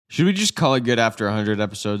Should we just call it good after 100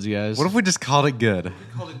 episodes, guys? What if we just called it good? We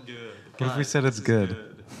called it good. What if we said it's good?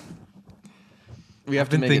 we have I've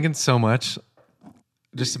to been make thinking so much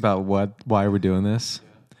just about why we're doing this.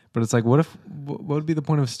 But it's like, what would be the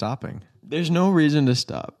point of stopping? There's no reason to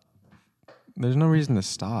stop. There's no reason to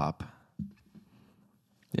stop.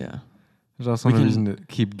 Yeah. There's also no reason to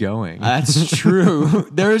keep going. That's true.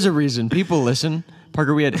 There is a reason. People listen.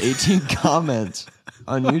 Parker, we had 18 comments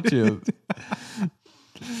on YouTube.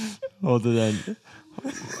 Hold it in.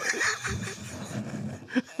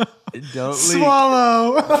 Don't leak.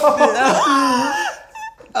 Swallow.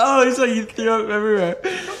 Oh, it's like you threw up everywhere.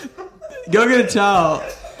 Go get a towel.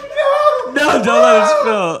 No, don't let it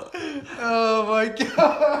spill. Oh my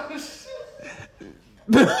gosh.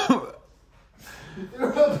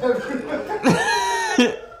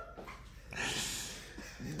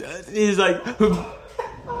 He's like,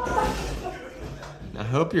 I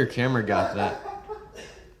hope your camera got that.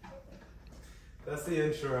 That's the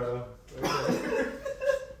intro.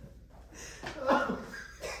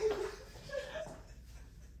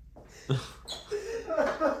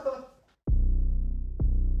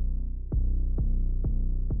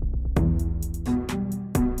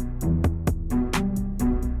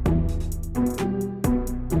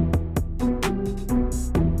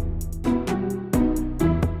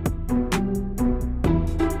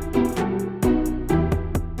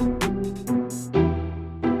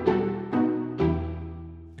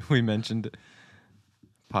 We mentioned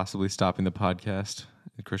possibly stopping the podcast.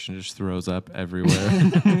 Christian just throws up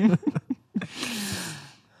everywhere.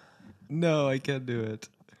 No, I can't do it.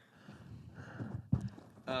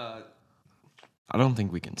 I don't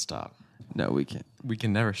think we can stop. No, we can't. We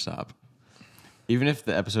can never stop. Even if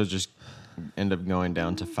the episodes just end up going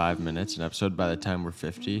down to 5 minutes an episode by the time we're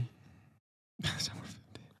 50.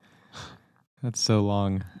 That's so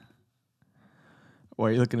long. Why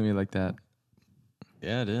are you looking at me like that?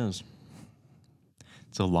 Yeah, it is.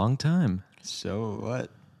 It's a long time. So what?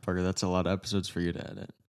 Parker, that's a lot of episodes for you to edit.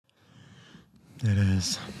 It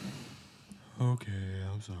is. Okay,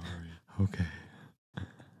 I'm sorry. Okay.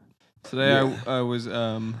 Today I was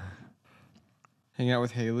hanging out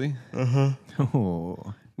with Haley.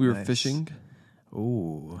 Oh, We were nice. fishing.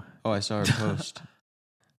 Oh, Oh, I saw her post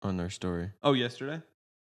on their story. Oh, yesterday?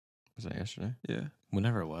 Was that yesterday? Yeah.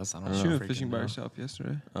 whenever it was. I don't know. She went Freaking fishing by know. herself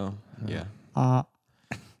yesterday. Oh, yeah.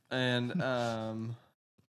 And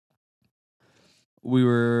we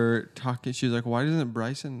were talking. She was like, why isn't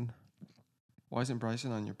Bryson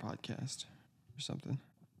on your podcast or something?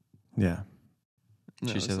 Yeah. And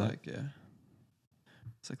She I was said that? like, yeah.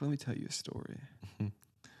 It's like, let me tell you a story.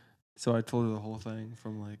 So I told her the whole thing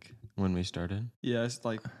from like, When we started? yeah, it's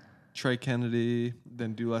like Trey Kennedy,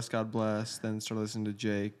 then Do Less God Bless, then started listening to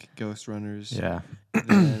Jake, Ghost Runners, Yeah.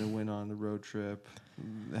 then went on the road trip,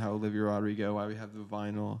 how Olivia Rodrigo, why we have the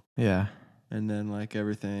vinyl, Yeah. and then like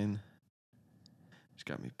everything. Just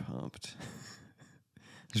got me pumped.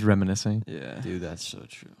 Just reminiscing. Yeah. Dude, that's so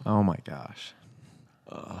true. Oh my gosh.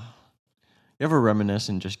 You ever reminisce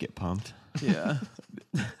and just get pumped? Yeah.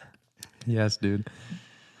 Yes, dude.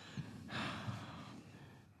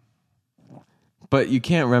 But you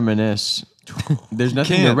can't reminisce. There's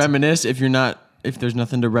nothing to can't. reminisce if there's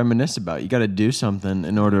nothing to reminisce about. You got to do something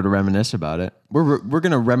in order to reminisce about it. We're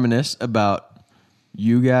going to reminisce about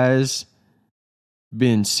you guys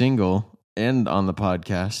being single and on the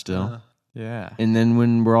podcast still. Yeah. And then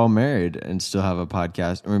when we're all married and still have a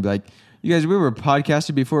podcast, and we'll be like, you guys, we were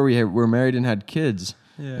podcasted before we were married and had kids.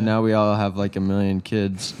 Yeah. And now we all have like 1 million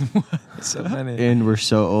kids. So many. And we're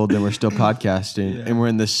so old and we're still podcasting. Yeah. And we're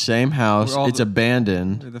in the same house. We're all It's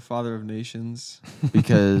abandoned You're the father of nations.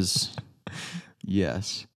 because,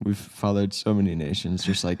 yes, we've fathered so many nations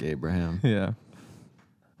just like Abraham. Yeah.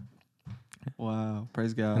 Wow.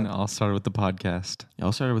 Praise God. And it all started with the podcast. It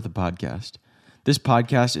all started with a podcast. This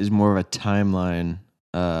podcast is more of a timeline,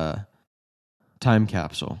 time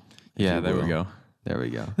capsule. if Yeah, you there we will. go. There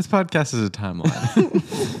we go. This podcast is a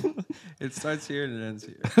timeline. It starts here and it ends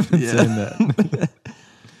here. Saying that.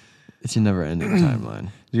 It's a never-ending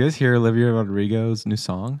timeline. Did you guys hear Olivia Rodrigo's new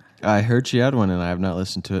song? I heard she had one, and I have not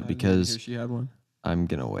listened to it I didn't because hear she had one. I'm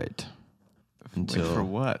gonna wait until Wait for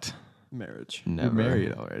what? Marriage. never. You're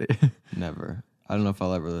married already. Never. I don't know if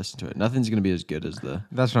I'll ever listen to it. Nothing's gonna be as good as the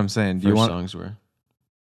That's what I'm saying. Do first you want? songs were.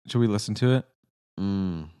 Should we listen to it?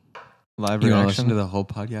 Mm. Live You want to reaction listen to the whole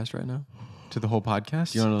podcast right now? to the whole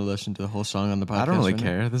podcast? Do you want to listen to the whole song on the podcast? I don't really right now?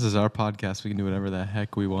 care. This is our podcast. We can do whatever the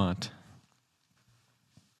heck we want.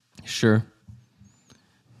 Sure.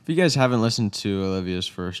 If you guys haven't listened to Olivia's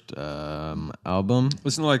first album,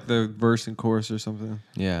 Listen to like the verse and chorus or something.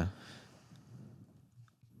 yeah,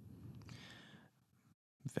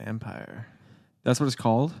 Vampire. That's what it's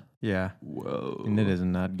called? Yeah. Whoa. And it is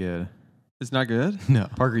not good. It's not good? No.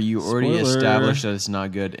 Parker, you already Spoiler. established that it's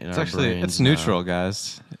not good in It's our actually brains it's now. neutral,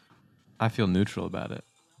 guys. I feel neutral about it.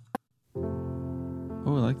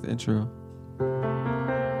 Oh, I like the intro.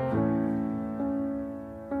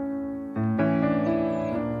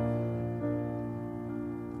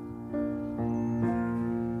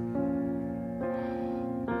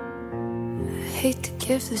 Hate to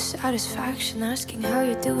give the satisfaction asking how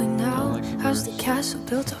you're doing now. like the How's the verse. castle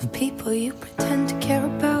built of people you pretend to care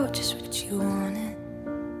about? Just what you wanted.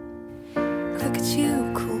 Look at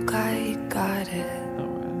you, cool guy, you got it.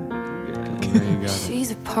 See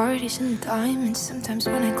the parties and diamonds. Sometimes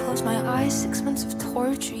when I close my eyes, 6 months of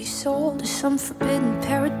torture you sold to some forbidden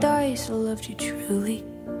paradise. I loved you truly.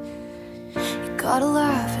 You gotta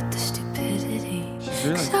laugh at the stupidity. She's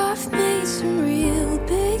really 'Cause I've made some real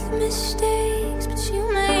big mistakes, but you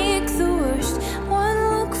make the worst one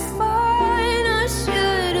look fine. I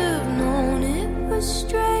should have known it was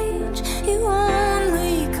strange. You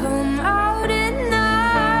only come out at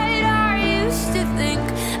night. I used to think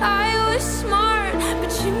I was smart,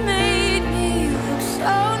 but you made me look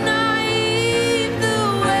so naive. The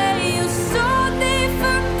way you sold me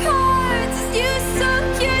for parts, you sunk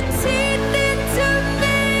your teeth into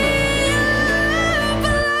me.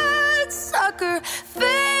 Bloodsucker,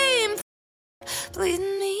 fame,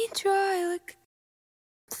 bleeding me dry like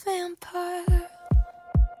a vampire.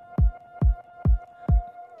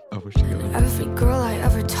 Oh, we should go. Every girl I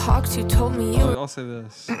ever talked to told me you were I'll say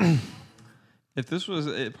this. If this was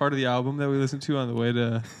part of the album that we listened to on the way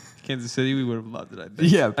to Kansas City, we would have loved it, I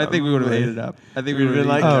think. Yeah, I think we would have probably. ate it up. I think we We'd would have been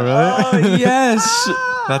like, been Oh, really? oh, yes.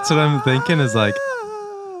 That's what I'm thinking is like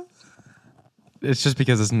it's just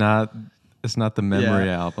because it's not the memory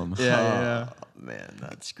Yeah. album. Yeah. Oh, man,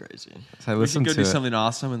 that's crazy. So I We can listened go to do it. something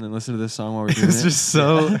awesome and then listen to this song while we're doing It's it. just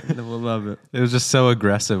so And then we'll love it. it was just so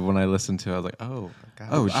aggressive when I listened to it. I was like, oh god.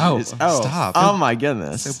 Oh, ow, jeez. Oh, stop. Oh, my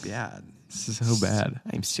goodness. So bad. This is so bad.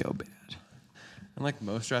 I'm so bad. And like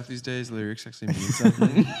most rap these days, lyrics actually mean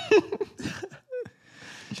something.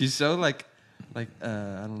 She's so like I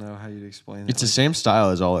don't know how you'd explain it. It's the Like- same style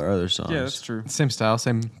as all our other songs. Yeah, that's true. Same style,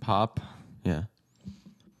 same pop. Yeah.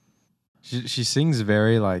 She sings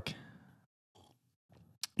very like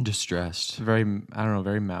Distressed. very I don't know,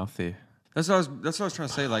 very mouthy. That's what I was trying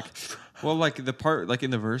to say. Like, well, like the part like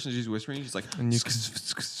in the verse and she's whispering, she's like, And you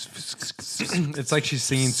It's like she's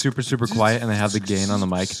singing super super quiet and they have the gain on the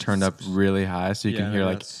mic turned up really high so you can hear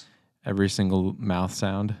like every single mouth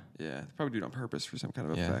sound. yeah, they probably do it on purpose for some kind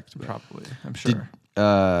of Yeah, effect. But. Probably. I'm sure.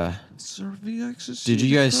 Did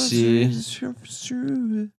you guys see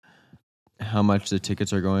how much the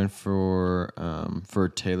tickets are going for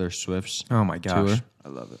Taylor Swift's Oh my gosh. tour? I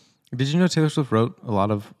love it. Did you know Taylor Swift wrote a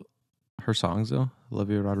lot of her songs though?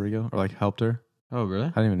 Olivia Rodrigo or like helped her? Oh, really? I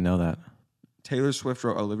didn't even know that. Taylor Swift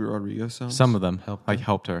wrote Olivia Rodrigo songs. Some of them Helped like her?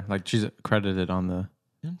 helped her. Like she's credited on the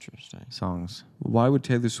Interesting. songs. Why would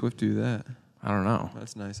Taylor Swift do that? I don't know.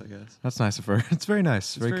 That's nice, I guess. That's nice of her. It's very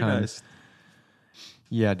nice. It's Very kind. nice.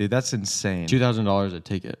 Yeah, dude, that's insane. $2,000 a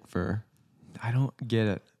ticket for I don't get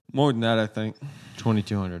it. More than that, I think.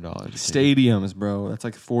 $2,200. Stadiums, bro. That's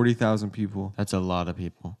like 40,000 people. That's a lot of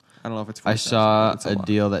people. I don't know if it's. I 40,000, saw but it's a lot.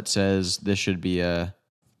 deal that says this should be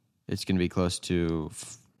it's going to be close to.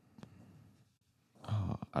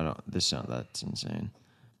 That's insane.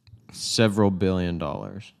 Several $1 billion.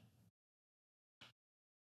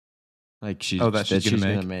 Like she's That she's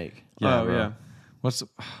gonna make. Oh, bro. yeah. What's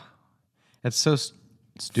it's so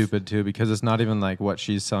stupid too because it's not even like what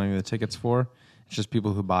she's selling the tickets for. It's just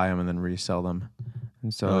people who buy them and then resell them,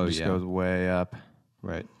 and so Oh, it just yeah. goes way up.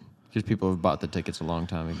 Right. Because people have bought the tickets a long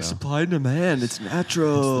time ago. Supply and demand. It's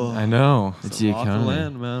natural. I know, It's the law of economy.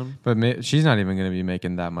 land, man. but she's not even going to be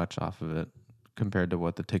making that much off of it compared to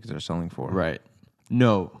what the tickets are selling for. Right.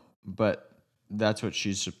 No, but that's what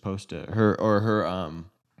she's supposed to.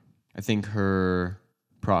 I think her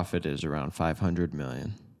profit is around 500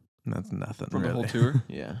 million. That's nothing From really. the whole tour.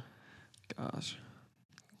 Yeah. Gosh.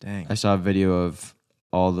 Dang. I saw a video of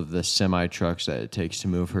all of the semi trucks that it takes to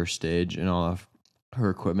move her stage and all of her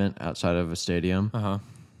equipment outside of a stadium. Uh-huh.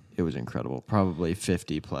 It was incredible. Probably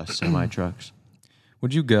 50 plus semi trucks.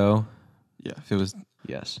 Would you go Yeah. if it was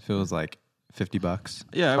Yes. like $50?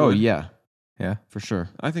 Yeah. I Oh would. yeah, Yeah. for sure.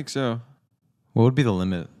 I think so. What would be the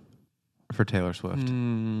limit for Taylor Swift?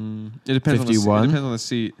 It depends 51? on the seat. It depends on the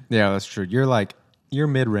seat. Yeah, that's true. You're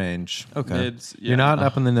mid-range. Okay. Mids, yeah. You're not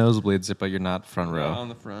up in the nosebleeds, but you're not front row. on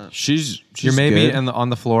the front. She's You're maybe good. on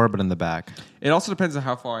the floor, but in the back. It also depends on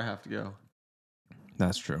how far I have to go.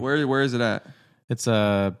 That's true. Where is it at?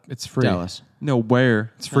 It's free. Dallas. No,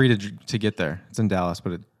 where? It's free to get there. It's in Dallas,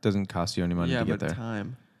 but it doesn't cost you any money Yeah, to get but there.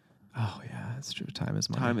 time. Oh yeah, that's true. Time is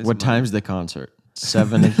money. Time is What money. time's the concert?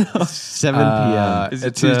 7 p.m. Is it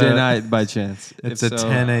It's Tuesday a- night by chance? It's If a so,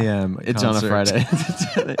 10 a.m. It's on a concert.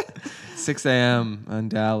 Friday. 6 a.m. on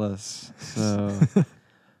Dallas. So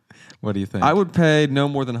What do you think? I would pay no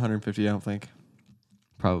more than 150. I don't think.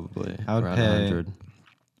 Probably. I would around pay- 100.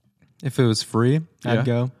 If it was free, Yeah. I'd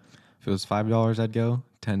go. If it was $5, I'd go.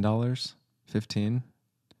 $10, $15,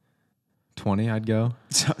 $20, I'd go.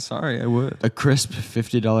 Sorry, I would. A crisp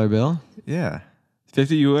 $50 bill? Yeah,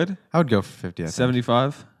 50, you would? I would go for 50. I think.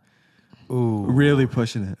 75? Ooh, Really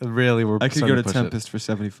pushing it. really? We're I could starting go to push it. Tempest for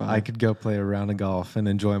 75. I could go play a round of golf and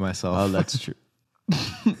enjoy myself. Oh, that's true.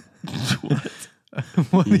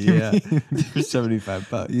 What do you Yeah. mean? For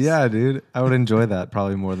 $75. Yeah, dude. I would enjoy that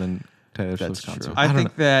probably more than Taylor That's Swift's true. concert. I don't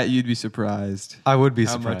think know. that you'd be surprised I would be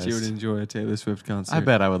how surprised. much you would enjoy a Taylor Swift concert. I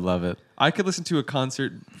bet I would love it. I could listen to a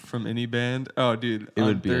concert from any band. Oh, dude. It on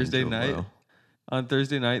would be Thursday into a night. blow. On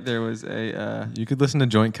Thursday night, there was a. You could listen to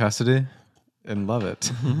Joint Custody and love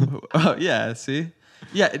it. Oh, yeah, see?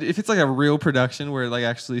 Yeah, if it's like a real production where it like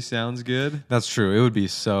actually sounds good. That's true. It would be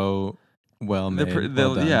so well made.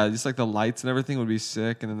 well done. Yeah, just like the lights and everything would be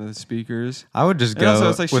sick, and then the speakers. I would just And also, go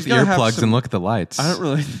it's like with she's gotta have earplugs some- and look at the lights. I don't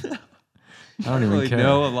really. I don't even really care.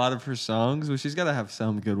 know a lot of her songs, but she's got to have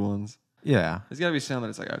some good ones. Yeah. There's got to be some that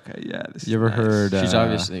it's like, okay, yeah, this You ever is nice. heard? She's Uh,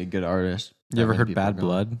 obviously a good artist. You ever That many heard people Bad are going.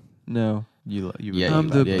 Blood? No. You Yeah, I'm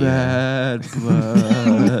you- the yeah, bad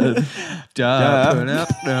blood.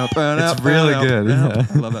 It's really good, yeah.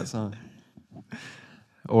 I love that song.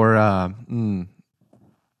 Or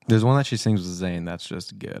there's one that she sings with Zayn. That's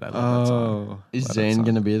just good. I love that song. Oh, Is Love that Zayn song.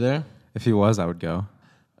 going to be there? If he was, I would go.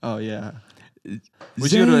 oh yeah.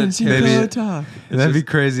 Would you go to a Maybe- Pillow Talk. That'd be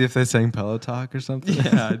crazy if they sang Pillow Talk or something.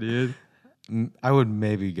 Yeah, dude. I would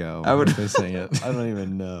maybe go. I would- if they sang it. I don't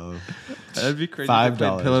even know. That'd be crazy. $5 If they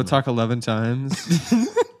played Pillow Talk 11 times,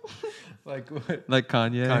 Like what like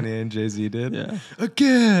Kanye. Kanye and Jay-Z did. Yeah.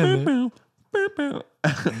 Again.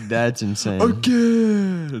 That's insane.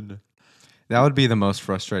 Again. That would be the most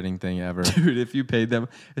frustrating thing ever. Dude, if you paid them,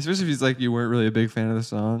 especially if he's like you weren't really a big fan of the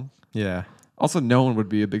song. Yeah. Also, no one would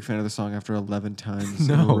be a big fan of the song after 11 times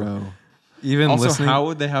in a No. row. Even Also, listening. how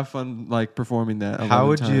would they have fun like performing that? 11 How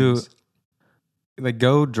would you times? like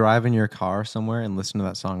go drive in your car somewhere and listen to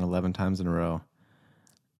that song 11 times in a row?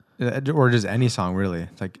 Or just any song, really.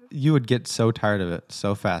 Like you would get so tired of it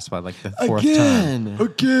so fast by like the fourth time.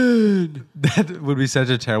 Again. That would be such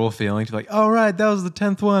a terrible feeling to be like, all right, that was the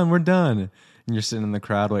 10th one. We're done. And you're sitting in the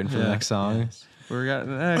crowd waiting for the Yeah. next song. We got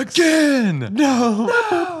the next. Again.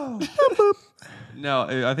 No. No,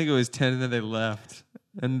 I think it was 10 and then they left.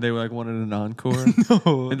 And they like wanted an encore.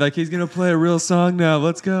 No. And like, he's going to play a real song now.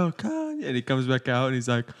 Let's go. Kanye. And he comes back out and he's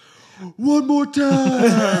like, one more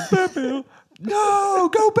time. No,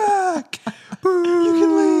 go back. You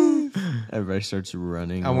can leave. Everybody starts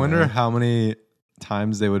running. I wonder away. how many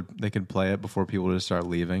times they could play it before people just start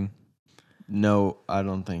leaving. No, I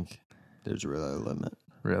don't think there's really a limit.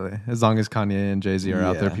 Really? As long as Kanye and Jay-Z are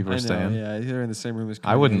out there, Yeah. people I are know, staying. yeah. They're in the same room as Kanye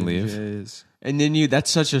I wouldn't and leave. Jay's. And then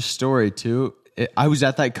that's such a story too. I was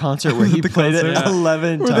at that concert where he The played it concert? Yeah.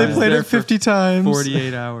 11 Where times. they played there it for 50 times.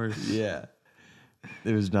 48 hours. Yeah.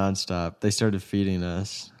 It was nonstop. They started feeding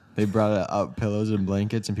us. They brought out pillows and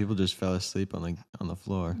blankets, and people just fell asleep on the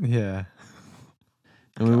floor. Yeah.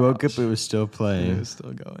 And we woke up, it was still It playing. was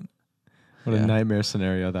still going. What Yeah. a nightmare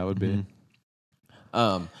scenario that would be.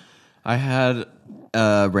 Mhm. I had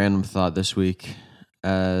a random thought this week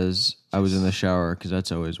as I was in the shower because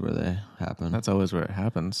that's always where they happen. That's always where it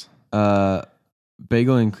happens.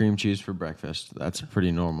 Bagel and cream cheese for breakfast. That's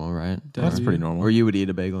pretty normal, right? That's W. pretty normal. Or you would eat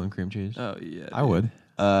a bagel and cream chease? Oh, yeah. I would.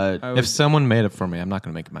 I If would- someone made it for me, I'm not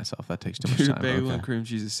going to make it myself. That takes too much Dude, time. bagel Okay. and cream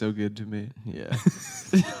cheese is so good to me. Yeah.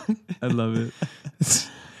 I love it.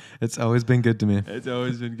 It's always been good to me. It's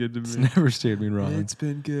always been good to It's me. never steered me wrong. It's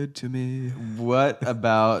been good to me. What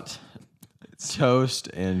about toast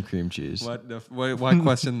and cream cheese? What the? Why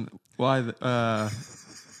question? Why?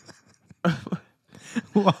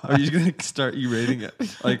 Are you gonna start erating it?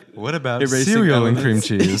 Like, What about Erasing cereal and cream elements.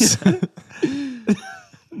 cheese?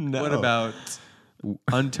 No. what about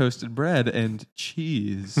untoasted bread and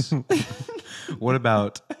cheese? What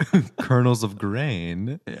about kernels of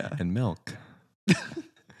grain Yeah. and milk?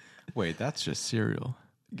 Wait, that's just cereal.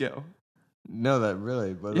 Go. No, that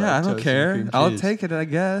really. What Yeah, I about don't toast and care. cream I'll cheese? take it, I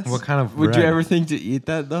guess. What kind of Would you bread? ever think to eat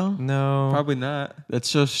that though? No. Probably not. That's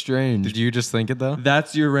so strange. Did you just think it though?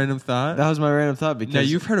 That's your random thought. That was my random thought because Now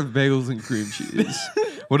you've heard of bagels and cream cheese.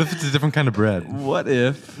 What if it's a different kind of bread? What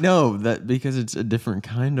if? No, that because it's a different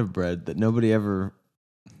kind of bread that nobody ever.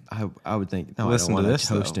 I would think. No, Listen I to don't this.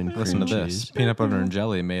 want toast Though. and Listen to cream this. cheese. Peanut butter and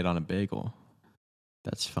jelly made on a bagel.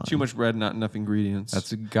 That's fine. Too much bread, not enough ingredients.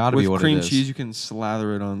 That's got to with be what cream it is. cheese. You can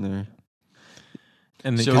slather it on there.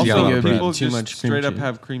 And So because you you got a think lot it of would be bread. People too just much cream straight up cheese?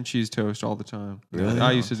 have cream cheese toast all the time. Really?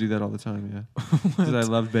 I used to do that all the time. Yeah, because I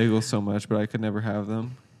loved bagels so much, but I could never have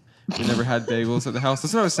them. We never had bagels at the house.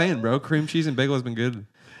 That's what I was saying, bro. Cream cheese and bagel has been good.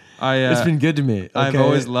 It's been good to me. I've okay?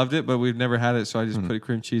 always loved it, but we've never had it, so I just put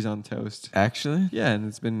cream cheese on toast. Actually. Yeah, and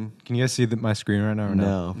it's been Can you guys see my screen right now or no?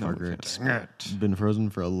 No, No, we Margaret. can't. It's been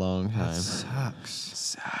frozen for a long time.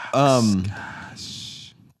 Sucks.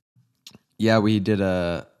 Yeah, we did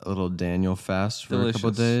a little Daniel fast for a couple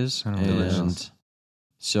of days, Oh, and delicious.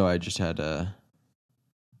 so I just had I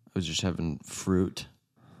was just having fruit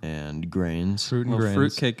and grains. Fruit and little grains.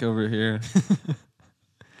 fruitcake over here.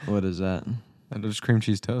 What is that? And just cream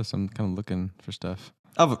cheese toast. I'm kind of looking for stuff.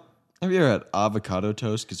 Have you ever had avocado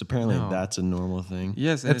toast? Because apparently No. that's a normal thing.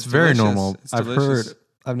 Yes, and It's very delicious. normal. It's I've delicious. heard.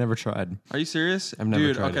 I've never tried. Are you serious? I've never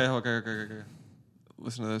Dude, tried okay, it. okay.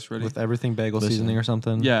 Listen to this. Ready? With everything bagel Listen. seasoning or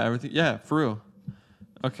something. Yeah, everything. Yeah, for real.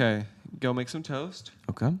 Okay, go make some toast.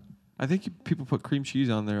 Okay, I think people put cream cheese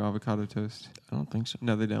on their avocado toast. I don't think so.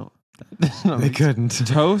 No, they don't. They couldn't.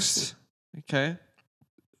 Toast. Okay.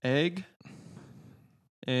 Egg.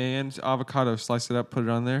 And avocado. Slice it up. Put it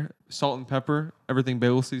on there. Salt and pepper. Everything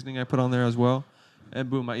bagel seasoning I put on there as well. And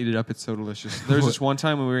boom, I eat it up. It's so delicious. There's this one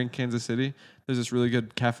time when we were in Kansas City. There's this really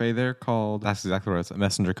good cafe there called That's exactly what it's.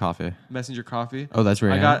 Messenger coffee. Messenger Coffee. Oh, that's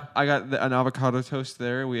where I got an avocado toast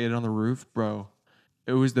there. We ate it on the roof, bro.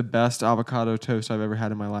 It was the best avocado toast I've ever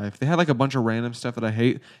had in my life. They had like a bunch of random stuff that I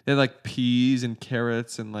hate. They had like peas and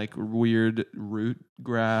carrots and like weird root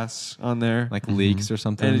grass on there. Like leeks or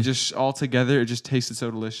something. And it just all together, it just tasted so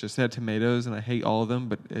delicious. They had tomatoes, and I hate all of them,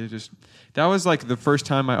 but that was like the first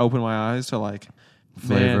time I opened my eyes to like,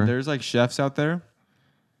 Flavor. man, there's like chefs out there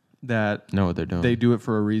that know what they're doing. they do it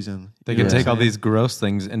for a reason. They You can know what take I'm all saying? these gross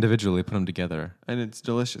things individually, put them together. and it's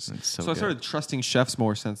delicious. It's so I good. started trusting chefs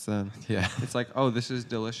more since then. Yeah. It's like, oh, this is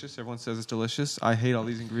delicious. Everyone says it's delicious. I hate all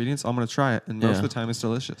these ingredients. I'm gonna try it, and most Yeah. of the time, it's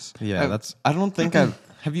delicious. Yeah, that's I don't think I've.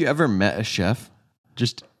 Have you ever met a chef?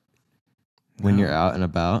 Just when you're out and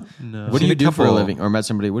about. No, What do seen you a do for a couple- living? Or met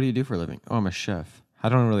somebody? What do you do for a living? Oh, I'm a chef. I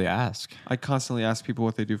don't really ask. I constantly ask people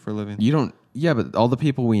what they do for a living. You don't. Yeah, but all the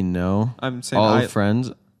people we know, I'm saying, all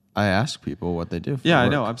friends, I ask people what they do. For yeah, I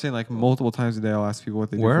work. know. I'm saying like multiple times a day, I'll ask people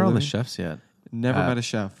what they do. Where for are a all the living. chefs yet? Never Uh, met a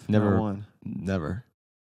chef. never. Not one. Never.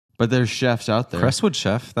 But there's chefs out there. Crestwood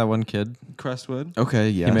chef, that one kid. Crestwood. Okay,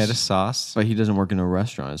 yes. He made a sauce. but he doesn't work in a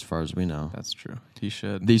restaurant, as far as we know. That's true. He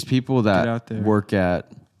should. These people Get out that there. work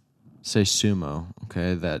at, say, Sumo,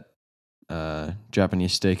 okay, that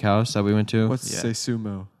Japanese steakhouse that we went to. What's Yeah. say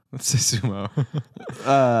sumo? Let's say sumo.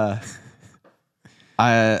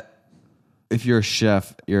 If you're a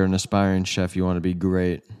chef, you're an aspiring chef, you want to be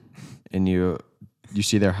great, and you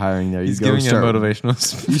see they're hiring there. He's you go giving start, a motivational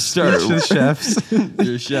speech. You start. to the chefs.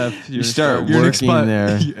 You're a chef. You start You're an working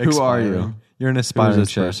there. you Who are aspiring. you? You're an Who's aspiring this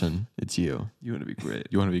chef. person? It's you. You want to be great.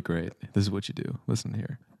 You want to be great. This is what you do. Listen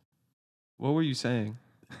here. What were you saying?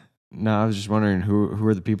 No, I was just wondering who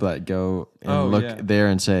are the people that go and Oh, look yeah. there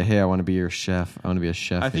and say, "Hey, I want to be your chef. I want to be a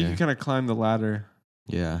chef." I think here." you kind of climb the ladder.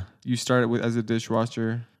 Yeah. You start with as a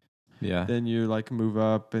dishwasher, Yeah. then you like move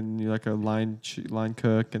up, and you're like a line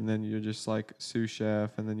cook, and then you're just like sous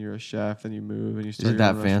chef, and then you're a chef, and you move, and you start. Is it your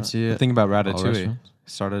own that restaurant. fancy? The thing about All Ratatouille, restaurants?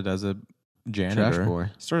 started as a Trash janitor, boy.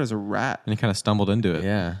 Started as a rat. and he kind of stumbled into it.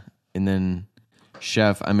 Yeah. And then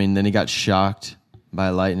chef, then he got struck by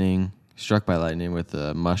lightning with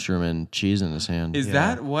a mushroom and cheese in his hand. Is Yeah.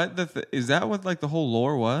 that what is that what like the whole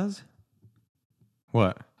lore was?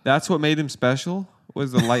 What? That's what made him special.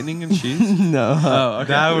 Was the lightning and cheese? no. Oh, okay.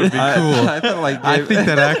 That would be cool. I thought like I think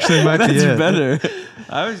that actually might be That's it. better.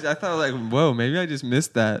 I thought like, whoa, maybe I just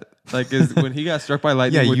missed that. Like, is when he got struck by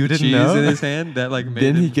lightning Yeah, with you the didn't cheese know? in his hand, that like made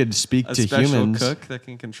Then him he could speak a to special humans. cook that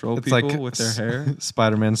can control It's people like with their hair.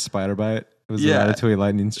 Spider-Man's spider bite. It was Yeah. the Ratatouille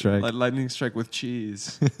lightning strike. Like lightning strike with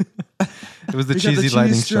cheese. It was the We got cheesy cheese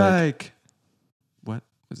lightning strike. What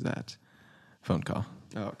was that? Phone call.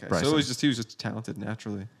 Oh, okay. So Bryson. it was just he was just talented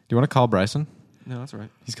naturally. Do you want to call Bryson? No, that's all right.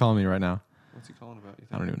 He's calling me right now. What's he calling about? You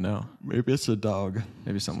I don't even know. Maybe it's a dog.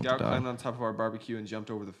 Maybe something Scout with the climbed dog. on top of our barbecue and jumped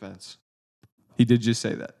over the fence. He did just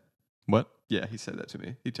say that. What? Yeah, he said that to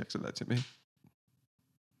me. He texted that to me.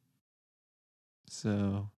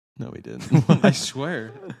 So No, he didn't. I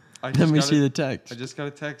swear. I Let just me got see a- the text. I just got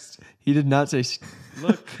a text. He did not say.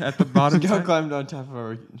 Look at the bottom. Scout side. climbed on top of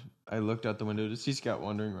our. I looked out the window to see Scout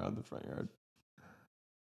wandering around the front yard.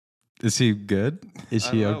 Is he good? Is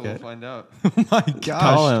I he don't know, okay? We'll find out. Oh my gosh.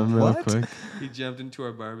 Call him real what? quick. He jumped into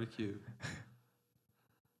our barbecue.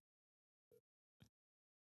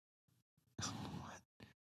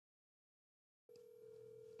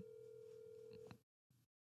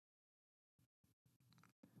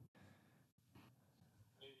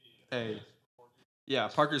 Hey. Yeah,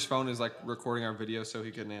 Parker's phone is like recording our video, so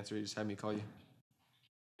he couldn't answer. He just had me call you.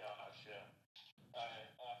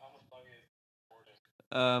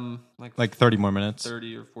 Like 30 more minutes.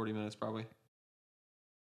 30 or 40 minutes probably.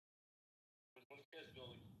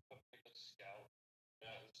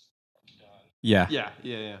 Yeah.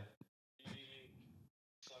 Yeah.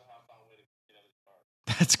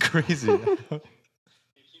 That's crazy.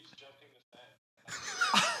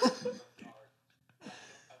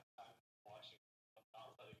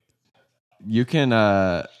 You can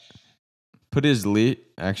put his lead.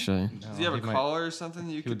 Actually, Does he have a collar or something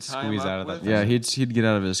you could would tie him squeeze up out of that with? thing. yeah, he'd get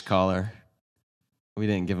out of his collar. We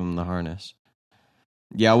didn't give him the harness.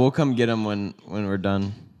 Yeah, we'll come get him when we're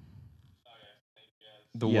done.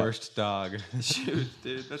 The Yeah. worst dog. Shoot,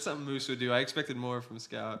 dude, that's something Moose would do. I expected more from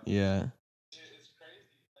Scout. Yeah.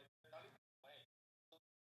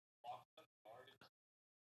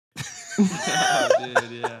 Oh,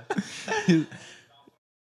 dude, yeah.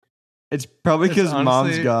 It's probably because mom's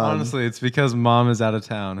Honestly- gone. Honestly, it's because mom is out of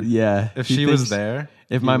town. Yeah. If he she was thinks- there,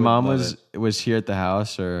 if he my would mom love was here at the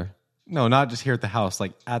house, or no, not just here at the house,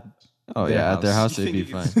 like at oh their yeah, at their house You they'd think be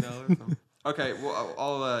you can fine. smell her from- Okay,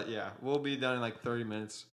 well, we'll be done in like 30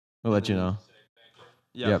 minutes. We'll let you know.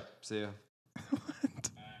 Yeah. Yep. See ya.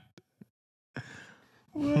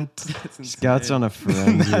 What? That's insane. Scout's on a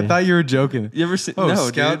frenzy. I thought you were joking. You ever seen? Oh, no,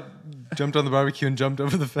 Scout dude. jumped on the barbecue and jumped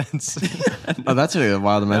over the fence. Oh, that's a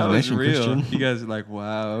wild That was imagination, real. Christian. You guys are like,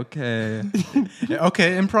 wow, okay.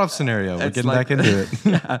 Okay, improv scenario. We're It's getting like- back into it.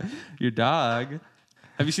 Yeah, your dog.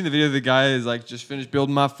 Have you seen the video? The guy is like, just finished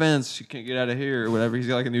building my fence. You can't get out of here or whatever. He's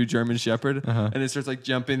got like a new German Shepherd, and it starts like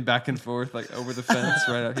jumping back and forth like over the fence.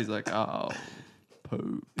 Right out. He's like, oh,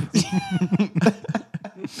 poop.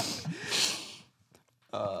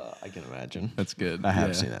 I can imagine. That's good. I have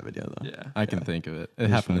Yeah. seen that video though. Yeah. I can think of it. It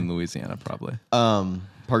happened in Louisiana, probably.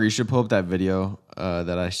 Parker, you should pull up that video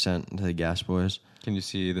that I sent to the Gas Boys. Can you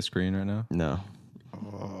see the screen right now? No.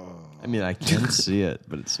 I mean, I can see it,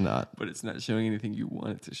 but it's not. But it's not showing anything you want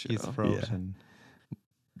it to show. He's frozen.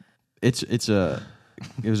 It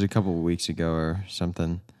was a couple of weeks ago or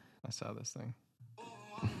something. I saw this thing.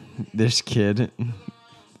 This kid,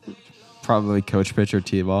 probably coach pitcher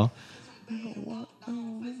T-ball.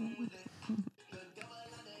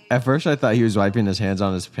 At first, I thought he was wiping his hands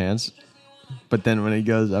on his pants, but then when he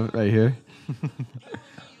goes up right here,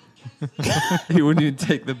 He wouldn't even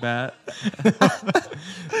take the bat.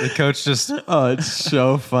 The coach just oh, it's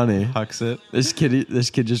so funny. hucks it. This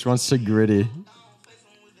kid just wants to gritty.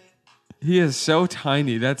 He is so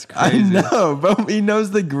tiny. That's I crazy. know, but he knows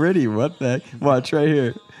the gritty. What the heck? Watch right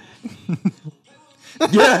here.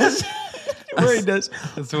 Yes, where he does.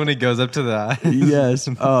 That's when he goes up to the eye. Yes.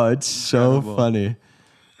 Oh, it's so Incredible. funny.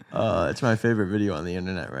 It's my favorite video on the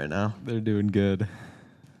internet right now. They're doing good.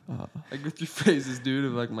 I go through phases, dude,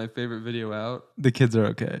 of like my favorite video out. The kids are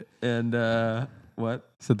okay. And what?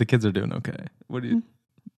 So the kids are doing okay. What do you?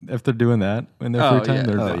 If they're doing that in their free time,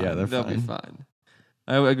 they're Oh, fine. yeah, they're They'll fine. be fine.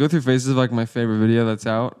 I go through phases of like my favorite video that's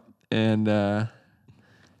out, and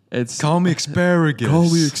it's Call me asparagus.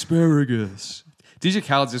 asparagus. DJ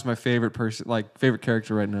Khaled's just my favorite person, like favorite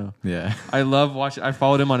character right now. Yeah. I love watching. I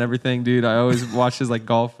followed him on everything, dude. I always watch his like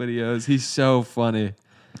golf videos. He's so funny.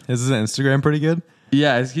 Is his Instagram pretty good?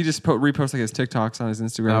 Yeah, he just reposts like his TikToks on his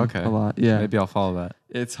Instagram. Oh, okay. A lot. Yeah, Maybe I'll follow that.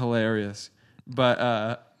 it's hilarious. But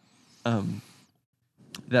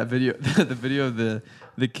that video, the video of the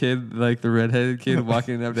kid, like the redheaded kid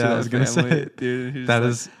walking up to Yeah, I that was gonna family, say, dude. And he's that like,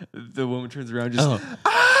 is- the woman turns around, just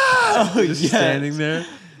Just standing there.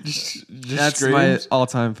 Just That's screams. my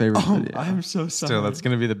all-time favorite video. I'm so sorry. Still, that's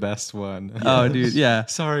gonna be the best one. Oh, dude, yeah.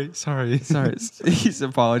 Sorry. Sorry, he's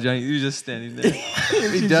apologizing. He's just standing there.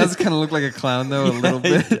 He does kind of look like a clown though, a little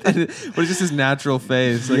bit, but it's just his natural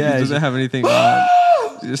face. Like Yeah, he he's doesn't have anything on.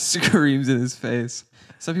 He just screams in his face.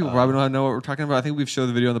 Some people probably don't know what we're talking about. I think we've showed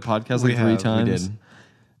the video on the podcast like 3 times. We did.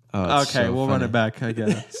 Oh, it's Okay, so we'll run funny. it back, I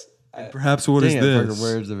guess. And perhaps what is Dang it, this? Parker,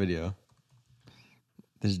 where's the video?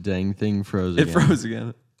 This dang thing froze It again. froze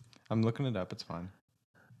again. I'm looking it up. It's fine.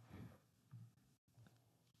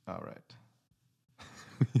 All right.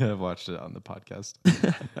 Yeah, I've watched it on the podcast.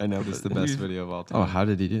 I know, But it's the but- best video of all time. Oh, how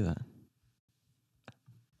did he do that?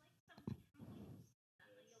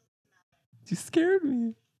 You scared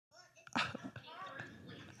me.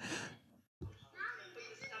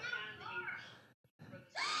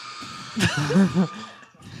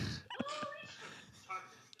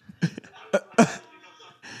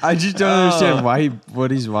 I just don't understand what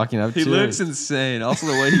he's walking up He to. looks insane. Also,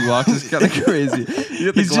 the way he walks is kind of crazy. You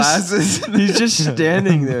got the glasses. He's just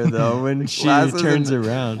standing there though when she Glasses turns and-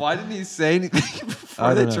 around. Why didn't he say anything before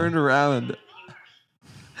I they don't know. turned around?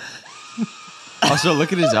 Also,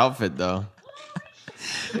 look at his outfit though.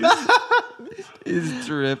 He's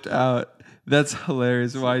dripped out. That's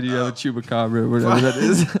hilarious. Why do you have a chupacabra or whatever that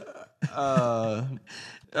is?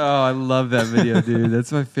 Oh, I love that video, dude.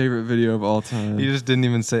 That's my favorite video of all time. He just didn't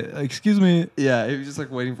even say, "Excuse me." Yeah, he was just like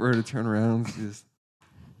waiting for her to turn around. Just,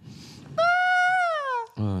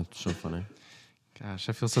 Oh, it's so funny. Gosh,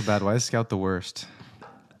 I feel so bad. Why is Scout the worst?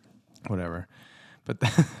 Whatever. But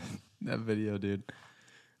that video, dude,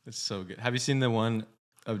 it's so good. Have you seen the one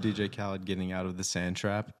of DJ Khaled getting out of the sand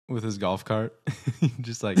trap with his golf cart?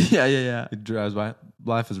 Just like yeah. he drives by.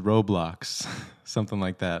 Life is Roblox, something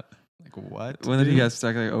like that. Like what? When did he dude? got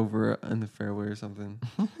stuck like over in the fairway or something?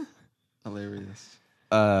 Hilarious.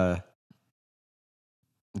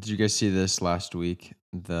 Did you guys see this last week?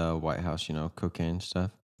 The White House, cocaine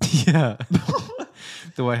stuff. Yeah.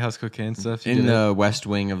 The White House cocaine stuff. You In get it? the West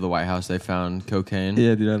Wing of the White House, they found cocaine.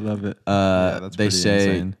 Yeah, dude, I love it. That's They pretty say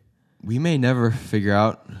insane. we may never figure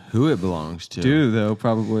out who it belongs to. Do though,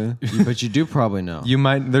 probably. But you do probably know. You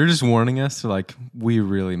might. They're just warning us. Like we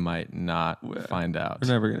really might not find out. We're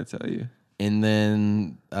never gonna tell you. And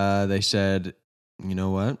then they said, you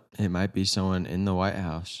know what? It might be someone in the White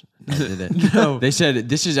House that did it. No. They said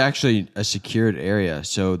this is actually a secured area,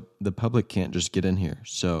 so the public can't just get in here.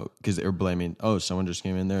 So, because they were blaming, someone just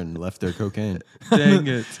came in there and left their cocaine. Dang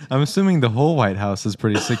it. I'm assuming the whole White House is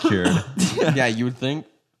pretty secured. Yeah, you would think.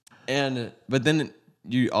 But then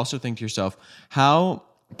you also think to yourself, how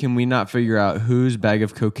can we not figure out whose bag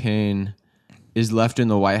of cocaine is left in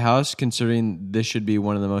the White House, considering this should be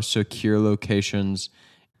one of the most secure locations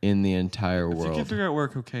in the entire If you can world? figure out where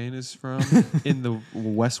cocaine is from in the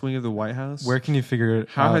West Wing of the White House, Where can you figure it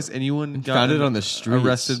how out? has anyone Found gotten it on the streets.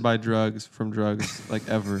 arrested by drugs like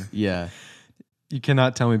ever? Yeah. You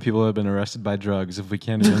cannot tell me people have been arrested by drugs if we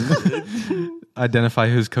can't even identify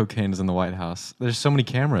whose cocaine is in the White House. There's so many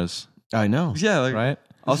cameras, I know. Yeah, like right?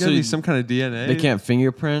 also Also, be some kind of DNA. They can't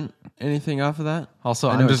fingerprint anything off of that. Also,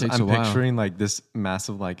 I know it I'm takes a while. picturing like this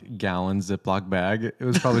massive like gallon Ziploc bag. It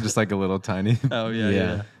was probably just like a little tiny Oh yeah, Yeah.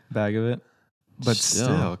 yeah. bag of it. But Still.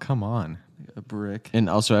 still, come on. A brick. And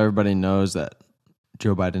also, everybody knows that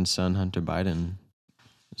Joe Biden's son, Hunter Biden,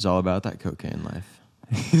 is all about that cocaine life.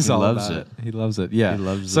 He loves about it. He loves it. Yeah. He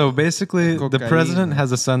loves so basically, the Cocaine. president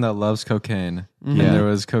has a son that loves cocaine. Yeah. And there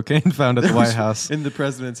was cocaine found at the White House. In the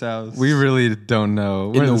president's house. We really don't know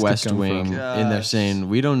where in the this could West come Wing, from. and they're Gosh. saying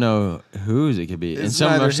we don't know whose it could be, and It's some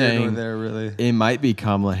neither are here nor saying there really. it might be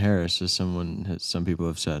Kamala Harris, as some people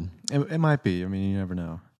have said. It might be. I mean, you never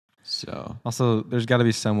know. So Also, there's got to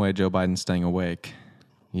be some way Joe Biden's staying awake.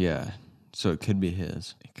 yeah, so it could be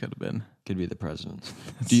his, It could have been. could be the president's.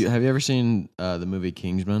 Have you ever seen the movie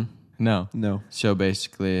Kingsman? No, No. So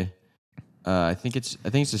basically, I think it's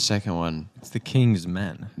the second one. it's the King's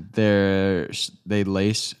Men. They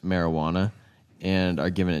lace marijuana and are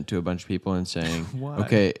giving it to a bunch of people and saying, Why?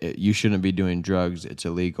 okay, you shouldn't be doing drugs, it's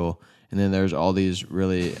illegal. And then there's all these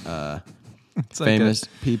really It's famous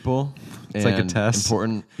people. It's like a and test.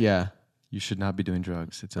 Important, yeah, you should not be doing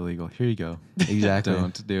drugs. It's illegal. Here you go. exactly.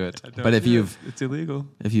 Don't do it. But if you've It's illegal.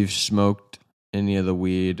 smoked any of the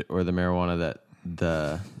weed or the marijuana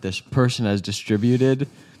that this person has distributed,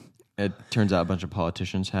 it turns out a bunch of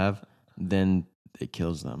politicians have, then it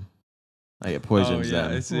kills them. Like it poisons I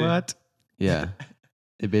them. see. What? Yeah,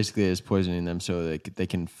 it basically is poisoning them so they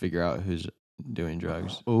can figure out who's doing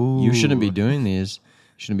drugs. Ooh. You shouldn't be doing these.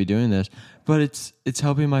 You shouldn't be doing this. But it's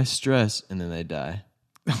helping my stress, and then they die.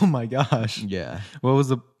 Oh my gosh. Yeah. What was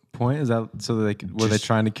the point? Is that so that were they Just-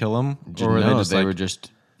 trying to kill him, No, or were they just like, were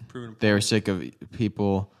just they were sick of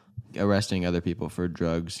people arresting other people for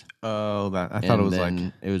drugs. oh, that I thought it was like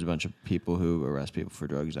it was a bunch of people who arrest people for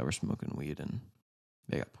drugs that were smoking weed and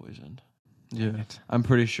they got poisoned. Yeah. I'm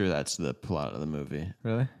pretty sure that's the plot of the movie.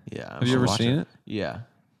 really. Yeah. Have you ever seen it? Yeah.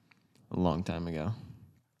 A long time ago.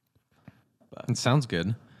 It sounds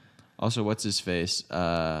good. Also, what's his face?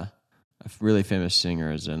 A really famous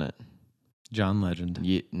singer is in it. John Legend,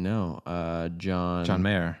 John. John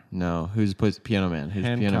Mayer, No, who's plays Piano Man? Who's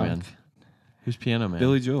Piano Man? Hancock. Who's Piano Man?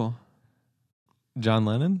 Billy Joel. John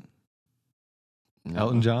Lennon, No.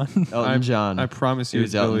 Elton John. Elton John. I promise It you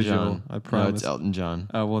was it's Billy Elton John. Joel. I No, promise. it's Elton John.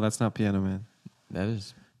 Oh, well, that's not Piano Man. That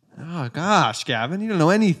is. Oh, gosh, Gavin, you don't know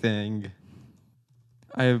anything.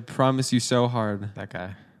 I promise you so hard That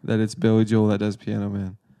guy. that it's Billy Joel that does Piano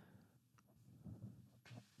Man.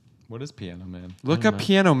 What is Piano Man? Look up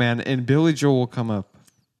Piano Man and Billy Joel will come up.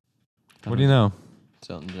 What do you know? It's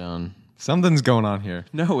Elton John. Something's going on here.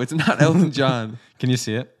 No, it's not Elton John. Can you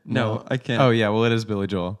see it? No, I can't. Oh, yeah. Well, it is Billy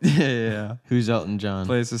Joel. yeah. Who's Elton John?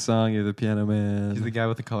 Plays the song. You're the Piano Man. He's the guy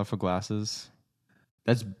with the colorful glasses.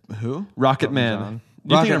 That's who? Rocket Elton Man. John.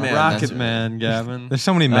 You Rocket think of Man, Rocket that's- Man, Gavin? There's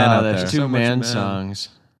so many men out there's there. two So much man man. songs.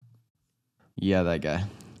 Yeah, that guy.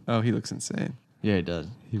 Oh, he looks insane. Yeah, he does.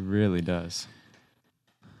 He really does.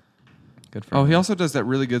 Good for Oh, him. he also does that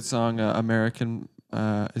really good song, American.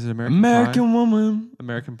 Is it American? American Pie? Woman.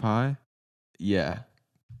 American Pie. Yeah.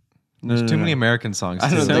 No, There's no, too no. many American songs. I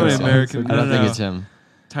don't too. So think many so. American- I don't no, think no. it's him.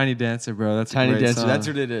 Tiny Dancer, bro. That's a Tiny great Dancer. song. That's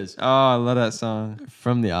what it is. Oh, I love that song.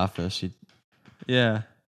 From The Office. Yeah.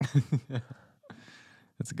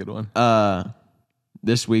 That's a good one.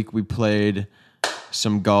 This week we played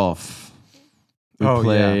some golf. We Oh, yeah.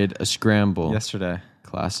 played a scramble. Yesterday.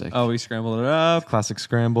 Classic. Oh, we scrambled it up. Classic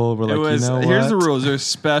scramble. We're It like, was. you know Here's the what? rules. There's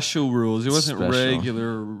special rules. It wasn't Special.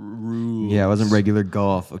 regular rules. Yeah, it wasn't regular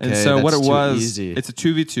golf. Okay, And so what that's it too was, easy. it's a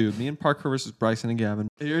 2v2. Me and Parker versus Bryson and Gavin.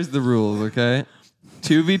 Here's the rules, okay?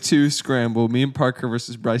 2v2 scramble. Me and Parker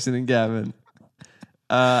versus Bryson and Gavin.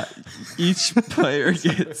 Each player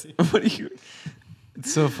gets. What do you?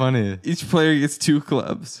 It's so funny. Each player gets 2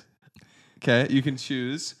 clubs. Okay, you can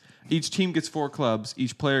choose. Each team gets 4 clubs.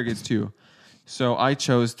 Each player gets 2. So I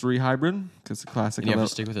chose 3 hybrid because the classic. And you I have love,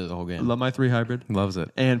 to stick with it the whole I game. love my 3 hybrid. Loves it.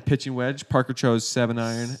 And pitching wedge. Parker chose 7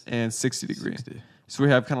 iron and 60 degree. So we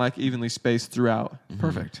have kind of like evenly spaced throughout.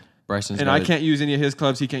 Perfect. Bryson's And got I it. can't use any of his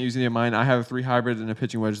clubs. He can't use any of mine. I have a 3 hybrid and a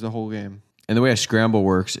pitching wedge the whole game. And the way a scramble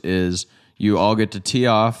works is you all get to tee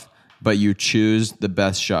off, but you choose the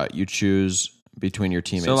best shot. You choose between your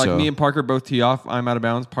teammates. So like me and Parker both tee off. I'm out of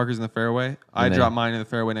bounds. Parker's in the fairway. I then- drop mine in the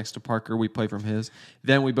fairway next to Parker. We play from his.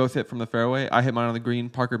 Then we both hit from the fairway. I hit mine on the green.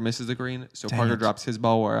 Parker misses the green. So Parker it. drops his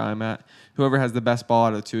ball where I'm at. Whoever has the best ball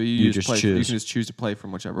out of the 2 of you, You just just play. You choose. can just choose to play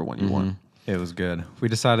from whichever one you want. It was good. We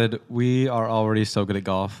decided we are already so good at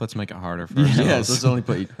golf. Let's make it harder for ourselves. yes, let's only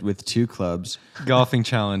play with 2 clubs. Golfing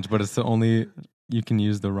challenge, but it's the only you can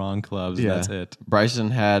use the wrong clubs. Yeah. That's it. Bryson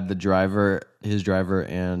had the driver, his driver,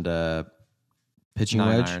 and pitching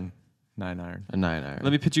 9 wedge. iron. 9 iron. A 9 iron.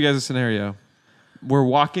 Let me pitch you guys a scenario. We're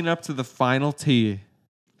walking up to the final tee.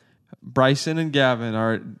 Bryson and Gavin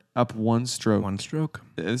are up 1 stroke. 1 stroke.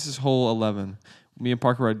 This is hole 11. Me and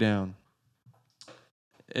Parker are down.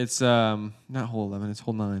 It's not hole 11. It's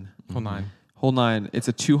hole 9. Hole 9. Hole 9. It's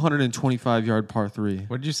a 225-yard par 3.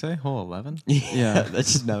 What did you say? Hole 11? Yeah. that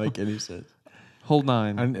does not make any sense. Hole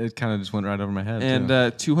 9. And it kind of just went right over my head. And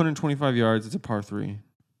too. 225 yards. It's a par 3.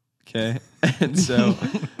 Okay. And so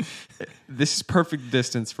this is perfect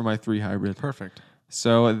distance for my 3 hybrid. Perfect.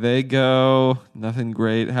 So they go. Nothing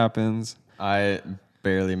great happens. I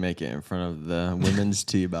barely make it in front of the women's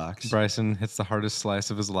tee box. Bryson hits the hardest slice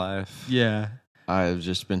of his life. Yeah. I've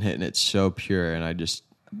just been hitting it so pure, and I just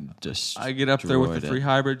I get up there with the destroyed 3 it.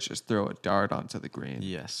 hybrid, just throw a dart onto the green.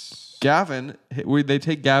 Yes. Gavin, they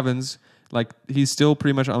take Gavin's, like he's still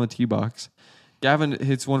pretty much on the tee box. Gavin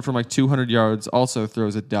hits one from like 200 yards, also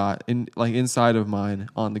throws a dot in like inside of mine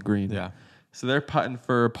on the green. Yeah. So they're putting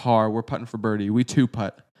for par. We're putting for birdie. We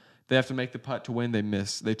 2-putt. They have to make the putt to win. They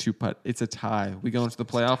miss. They 2-putt. It's a tie. We go into the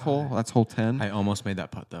playoff hole. That's hole 10. I almost made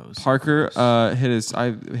that putt, though. Parker I hit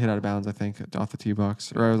out of bounds, I think, off the tee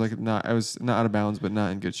box. Or I was not out of bounds, but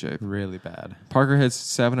not in good shape. Really bad. Parker hits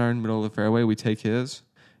 7 iron middle of the fairway. We take his.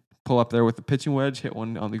 Pull up there with the pitching wedge, hit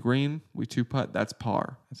one on the green. We 2-putt. That's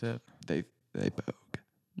par. That's it. They bogue.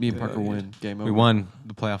 Me and Parker win. Game over. We won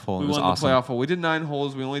the playoff hole. We It was won awesome. the playoff hole. We did 9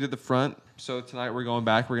 holes. We only did the front. So tonight we're going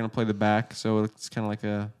back. We're going to play the back. So it's kind of like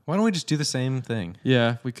a... Why don't we just do the same thing?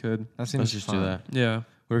 Yeah, we could. That seems Let's just do fun. that. Yeah.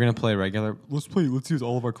 We're gonna play regular. Let's use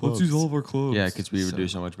all of our clubs. our clubs. Yeah, because we would So- do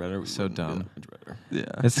so much better. We so wouldn't do dumb. that much better. Yeah.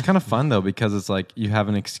 It's kind of fun though because it's like you have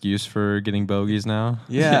an excuse for getting bogeys now.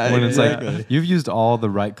 Yeah, when it's exactly. like you've used all the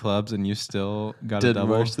right clubs and you still got a Did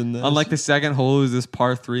double. worse than this. Unlike the second hole, it was this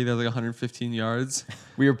par 3. That was like 115 yards.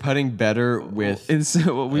 we were putting better with And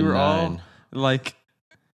so we a were all 9. like,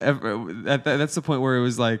 that's the point where it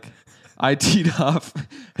was like, I teed off,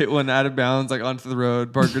 hit one out of bounds, like onto the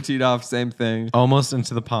road. Parker teed off, same thing. Almost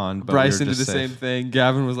into the pond. But Bryson we did were the just same safe. thing.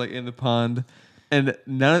 Gavin was like in the pond. And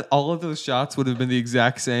all of those shots would have been the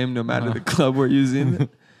exact same no matter the club we're using.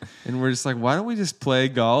 And we're just like, why don't we just play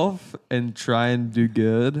golf and try and do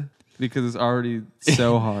good? Because it's already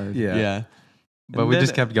so hard. Yeah. But And we then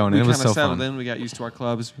just kept going. We And it was kinda so settled fun. in. We got used to our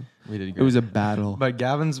clubs. We did It great. was a battle. But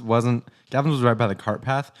Gavin's was right by the cart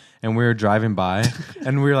path, and we were driving by,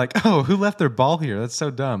 and we were like, "Oh, who left their ball here? That's so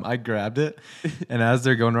dumb." I grabbed it, and as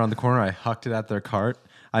they're going around the corner, I hucked it at their cart.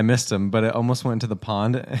 I missed them, but it almost went into the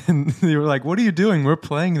pond, and they were like, "What are you doing? We're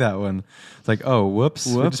playing that one." It's like, "Oh, whoops!"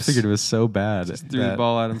 We Whoops. just figured it was so bad Just threw the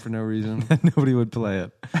ball at him for no reason. that nobody would play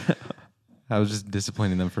it. I was just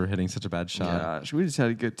disappointing them for hitting such a bad shot. Gosh, we just had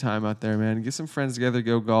a good time out there, man. Get some friends together,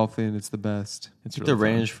 go golfing. It's the best. It's Hit really the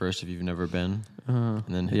fun. range first if you've never been, and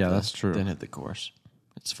then hit Yeah, the- that's true. Then hit the course.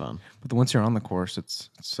 It's fun. But once you're on the course, it's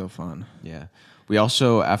so fun. Yeah. We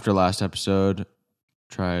also, after last episode,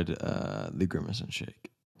 tried the Grimace and Shake.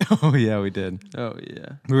 Oh yeah, we did. Oh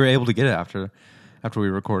yeah. We were able to get it after we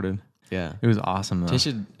recorded. Yeah. It was awesome though.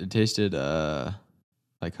 It tasted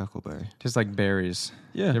like huckleberry. Just like berries.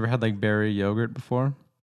 Yeah. You ever had like berry yogurt before?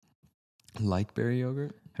 Like berry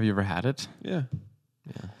yogurt? Have you ever had it? Yeah.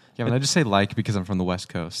 Yeah. Yeah, but I just say like because I'm from the West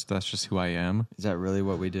Coast. That's just who I am. Is that really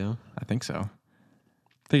what we do? I think so.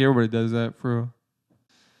 I think everybody does that for.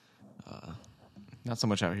 Not so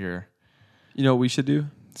much out here. You know what we should do?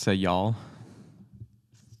 Say y'all.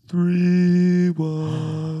 3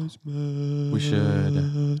 wise men. We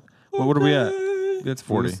should. Well, what are we at? That's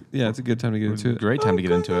 40. Yeah, it's a good time to get into it. Great time to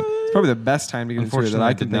get into it. It's probably the best time to get into it that Unfortunately,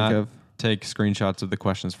 I could did not think of. take screenshots of the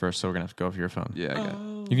questions first, so we're gonna have to go off your phone. Yeah, I got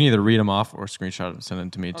it. You can either read them off or screenshot them and send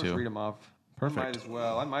them to me I'll just read too. them off. Perfect.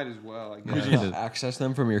 I might as well. I We guess. just need to- Access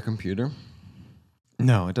them from your computer?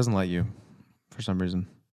 No, it doesn't let you for some reason.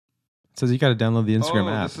 It says you got to download the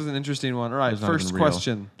Instagram app. This is an interesting one. All right, It's not first even real.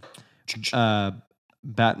 question.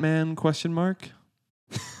 Batman question mark?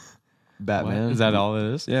 Batman? Is that all it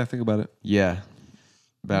is? Yeah, think about it. Yeah.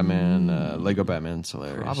 Batman, Lego Batman's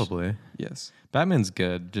hilarious. Probably. Yes. Batman's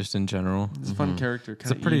good, just in general. It's a fun character.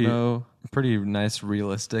 It's a Kind pretty- of emo, Pretty nice,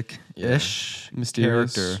 realistic-ish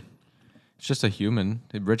mysterious, character. It's just a human,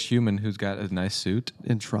 a rich human who's got a nice suit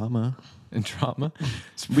in trauma. and trauma.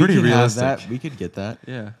 It's We pretty could have realistic. that. We could get that.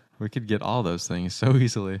 Yeah. We could get all those things so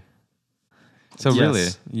easily. So Yes. really,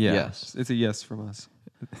 yeah. Yes. It's a yes from us.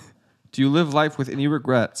 Do you live life with any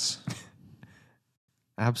regrets?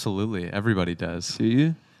 Absolutely. Everybody does. Do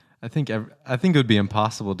you? I think it would be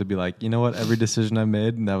impossible to be like, you know what, every decision I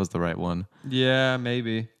made, that was the right one. Yeah,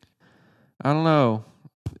 maybe. I don't know.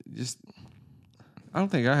 I don't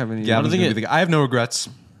think I have any. Gavin's think gonna be the guy. I have no regrets.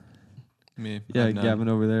 Me. I Yeah, have none. Gavin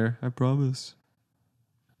over there. I promise.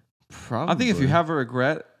 Probably. I think if you have a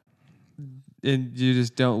regret and you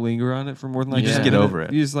just don't linger on it for more than like You just a get minute, over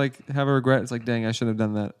it. You just like have a regret. It's like, dang, I should have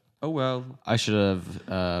done that. Oh well. I should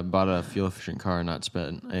have bought a fuel efficient car and not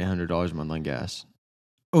spent $800 a month on gas.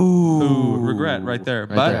 Ooh, regret right there.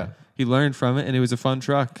 Right But there. he learned from it, and it was a fun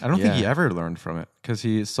truck. I don't think he Yeah. ever learned from it because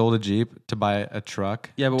he sold a Jeep to buy a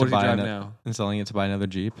truck. Yeah, but to what does he buy drive ano- now? And selling it to buy another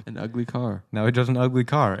Jeep. An ugly car. Now he drives an ugly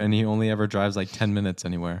car and he only ever drives like 10 minutes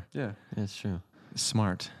anywhere. Yeah. That's true.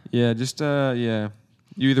 Smart. Yeah. Just yeah.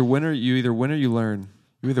 You either win or you learn.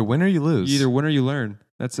 You either win or you lose. You either win or you learn.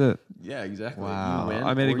 That's it. Yeah, exactly. Wow. You win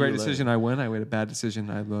I made a or great you decision. I win. I made a bad decision.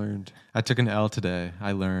 I learned. I took an L today.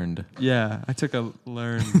 I learned. Yeah, I took a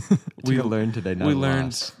learn. We learned today. Not we a learned.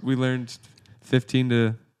 loss. We learned 15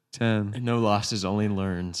 to 10. No losses, only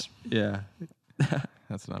learns. Yeah.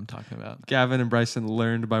 That's what I'm talking about. Gavin and Bryson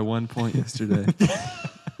learned by 1 point yesterday.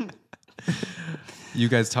 You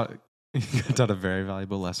guys taught a very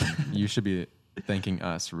valuable lesson. You should be thanking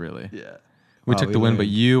us, really. yeah. We Wow, took we the win, but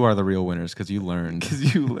learned. you are the real winners because you learned.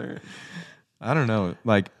 Because you learned. I don't know.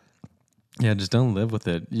 Like, yeah, just don't live with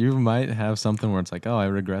it. You might have something where it's like, oh, I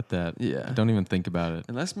regret that. Yeah. Don't even think about it.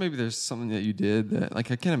 Unless maybe there's something that you did that,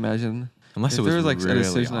 like, I can't imagine. Unless if it was there was like really a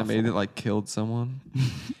decision I made awful. that like killed someone.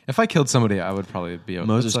 If I killed somebody, I would probably be.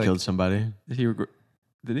 Moses it's like- killed somebody. Did he regret?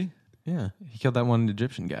 Did he? Yeah, he killed that one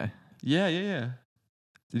Egyptian guy. Yeah.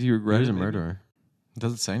 Did he He regret was it? a maybe? murderer. It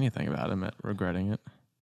doesn't say anything about him regretting it.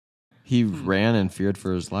 He ran and feared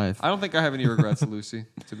for his life. I don't think I have any regrets, Lucy.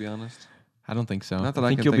 To be honest, I don't think so. not that I I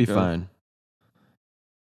think can you'll be think of. fine.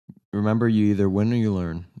 Remember, you either win or you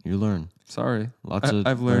learn. You learn. Sorry, Lots of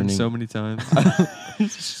I've learned learning. so many times.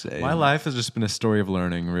 Say. My life has just been a story of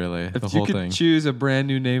learning, really. If the you whole could thing. choose a brand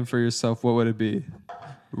new name for yourself, what would it be?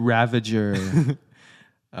 Ravager.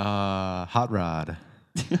 Hot Rod.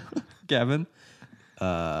 Gavin.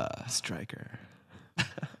 Striker.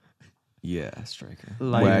 Yeah, striker.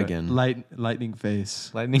 Lightning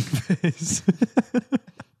face. Lightning Face.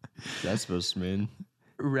 That's supposed to mean.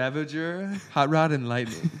 Ravager, Hot Rod, and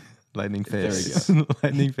Lightning. Lightning There Face.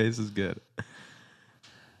 Lightning Face is good.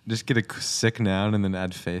 Just get a sick noun and then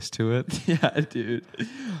add face to it. Yeah, dude.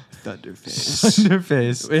 Thunder face. Thunder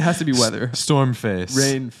Face. It has to be weather. Storm Face.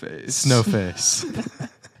 Rain face. Snow Face.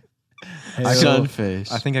 Sun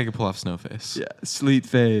face. I think I could pull off Snow Face. Yeah. Sleet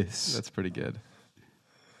face. That's pretty good.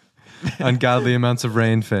 Ungodly amounts of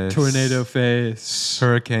rain face. Tornado face.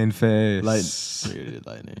 Hurricane face.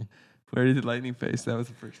 Lightning. Where did lightning face? That was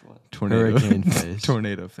the first one. Tornado Hurricane face.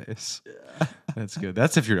 Tornado face. Yeah. That's good.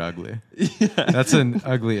 That's if you're ugly. That's an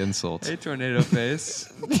ugly insult. Hey, tornado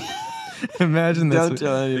face. Imagine Don't that's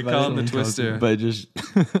tell They anybody. call him the someone calls Twister. you, But just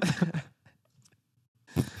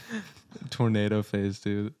tornado face,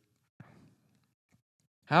 dude.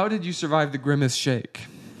 How did you survive the Grimace Shake?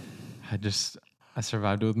 I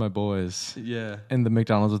survived it with my boys. Yeah. And the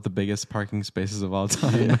McDonald's with the biggest parking spaces of all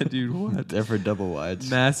time. Yeah, dude, what? they're for double wides.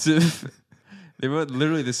 Massive. They were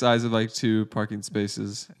literally the size of like 2 parking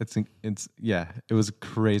spaces. It's yeah, it was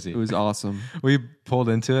crazy. It was awesome. We pulled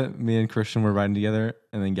into it. Me and Christian were riding together,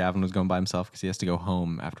 and then Gavin was going by himself because he has to go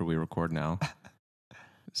home after we record now.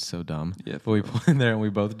 So dumb. Yeah, But we pulled in there, and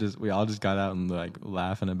we all just got out and like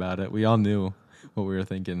laughing about it. We all knew what we were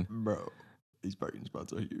thinking. Bro, these parking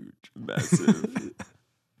spots are huge. Massive.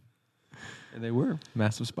 And they were.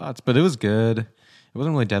 Massive spots, but it was good. It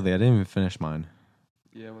wasn't really deadly. I didn't even finish mine.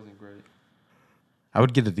 Yeah, it wasn't great. I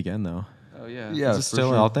would get it again though. Oh yeah. Yeah, Is it for still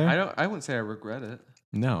sure. out there? I wouldn't say I regret it.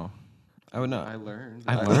 No. I would I not. learned.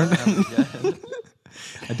 I would learned? have it again.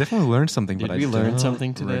 I definitely learned something, Did but we I learn don't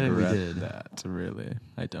something today? We regret did. that. Really,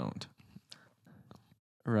 I don't.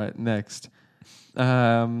 All right, next.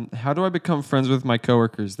 How do I become friends with my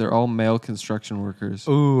coworkers? They're all male construction workers.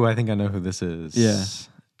 Ooh, I think I know who this is. Yeah.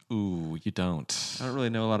 Ooh, you don't. I don't really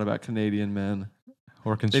know a lot about Canadian men.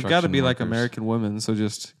 Or construction They've got to be like workers. American women, so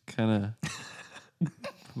just kind of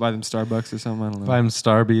buy them Starbucks or something. I don't know. Buy them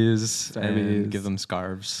Starbies Starbies. and give them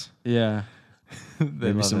scarves. Yeah. They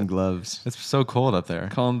Maybe love some it. gloves. It's so cold up there.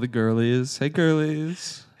 Call them the girlies. Hey,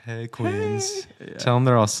 girlies. Hey, queens. Yeah. Tell them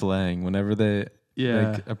they're all slaying whenever they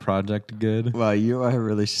Yeah. make a project good. Wow, you are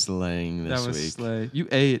really slaying this That was week. slay. You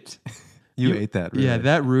ate. You ate that, really. Yeah,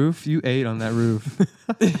 that roof. You ate on that roof.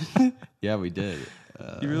 Yeah, we did.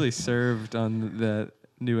 You really served on that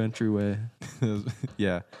new entryway.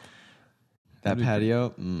 Yeah. That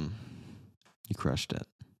patio, you crushed it.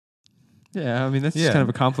 Yeah, I mean that's just Yeah. kind of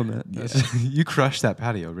a compliment. You crushed that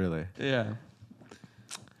patio, really. Yeah.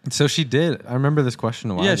 So she did. I remember this question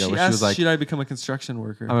a while Yeah, ago she where asked, she was like, should I become a construction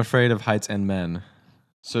worker? I'm afraid of heights and men.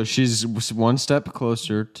 So she's one step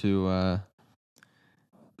closer to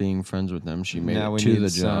being friends with them. She made Now it we to need the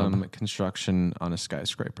job. some construction on a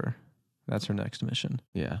skyscraper. That's her next mission.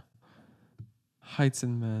 Yeah. Heights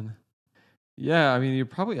and men. Yeah, I mean you're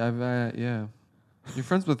probably yeah. You're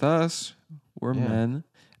friends with us. We're Yeah. men.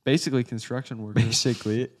 Basically construction workers.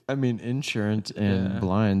 Basically, I mean, insurance and Yeah.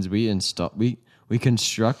 blinds. We install. We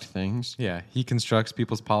construct things. Yeah, he constructs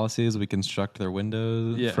people's policies. We construct their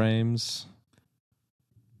window Yeah. frames.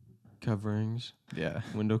 Coverings, Yeah,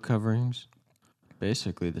 window coverings.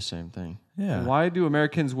 Basically the same thing. yeah. Why do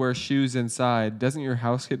Americans wear shoes inside? Doesn't your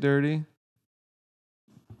house get dirty?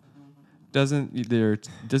 Doesn't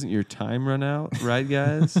your time run out, right,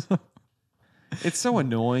 guys? It's so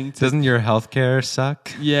annoying. Doesn't your healthcare suck?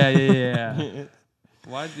 Yeah.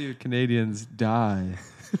 Why do Canadians die?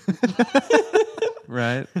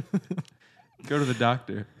 Right? Go to the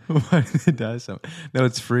doctor. Why do they die so? No,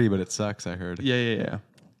 it's free, but it sucks. I heard. Yeah.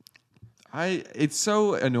 It's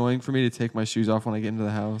so annoying for me to take my shoes off when I get into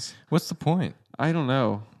the house. What's the point? I don't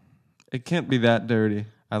know. It can't be that dirty.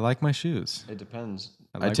 I like my shoes. It depends.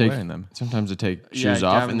 I like take wearing them. Sometimes I take Yeah, shoes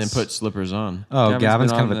off and then Gavin's- put slippers on. Oh, Gavin's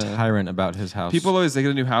Gavin's been kind of on a the- tyrant about his house. People always, they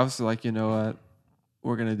get a new house, they're like, you know what?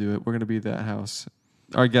 We're going to do it. We're going to be that house.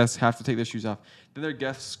 Our guests have to take their shoes off. Then their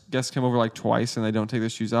guests come over like twice and they don't take their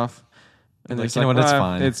shoes off. And Like, it's you know what, it's "Ah,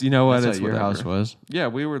 fine." It's, you know what? That's It's what your whatever." house was. Yeah,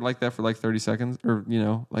 we were like that for like 30 seconds or,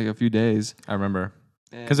 like a few days. I remember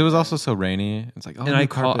because it was also so rainy. It's like, oh, And new I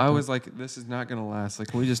carpet. was like, this is not going to last. Like,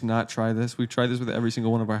 can we just not try this? We've tried this with every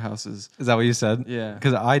single one of our houses. Is that what you said? Yeah.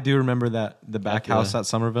 Because I do remember that the back yeah. house at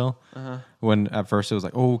Somerville Uh-huh. when at first it was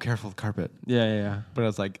like, oh, careful with carpet, Yeah. but I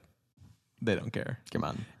was like, they don't care. Come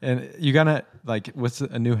on. And you gotta like with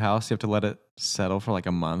a new house, you have to let it settle for like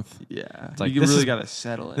a month. Yeah. like, you this really is- got to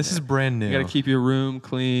settle in This there. is brand new. You got to keep your room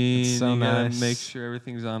clean. It's so you gotta nice. make sure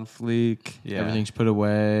everything's on fleek. yeah. Everything's put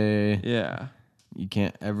away. Yeah. You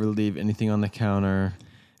can't ever leave anything on the counter.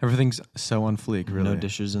 Everything's so on fleek. Really, No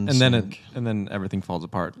dishes in the and sink. then everything falls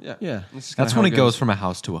apart. Yeah. Yeah. This is That's kinda when how it goes from a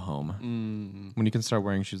house to a home. Mm. When you can start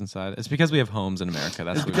wearing shoes inside. It's because we have homes in America.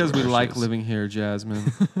 That's It's why because we wear like shoes. living here,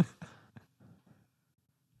 Jasmine.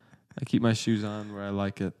 I keep my shoes on where I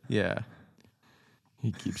like it. Yeah,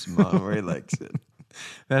 He keeps them on where he likes it.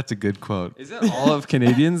 that's a good quote. Is that all of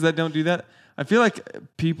Canadians that don't do that? I feel like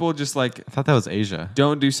people just like I thought that was Asia.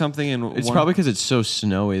 don't do something and It's probably because it's so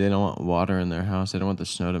snowy. They don't want water in their house. They don't want the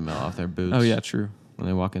snow to melt off their boots. Oh yeah, true. When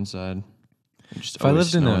they walk inside. It's just If I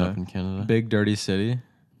always lived in snowing a up in Canada. Big dirty city.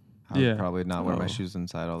 I would Yeah. probably not wear my Oh. shoes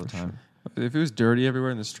inside all the time. If it was dirty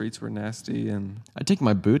everywhere and the streets were nasty and I take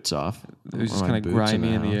my boots off. it was just Or my kind of boots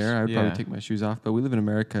grimy in the house. air, I would Yeah. probably take my shoes off. But we live in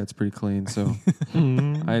America; it's pretty clean, so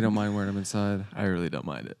I don't mind wearing them inside. I really don't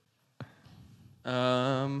mind it.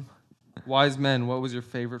 Wise Men, what was your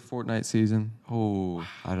favorite Fortnite season? Oh,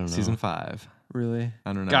 I don't know. season 5. Really?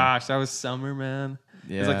 I don't know. Gosh, that was summer, man.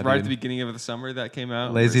 Yeah, It was like right at the dude. beginning of the summer that came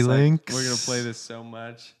out. Lazy We're just like, Links. we're gonna play this so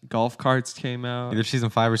much. Golf carts came out. Either season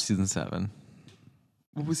 5 or season 7.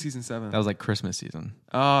 What was season 7? That was like Christmas season.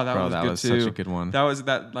 Oh, that Bro, was that good was too. such a good one. That was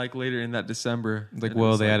that like later in that December. Like, And it well,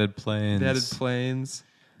 was they like- added planes. They added planes.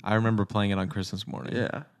 I remember playing it on Christmas morning.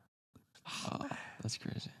 Yeah, Oh, that's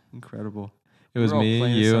crazy. incredible. It was We're all me,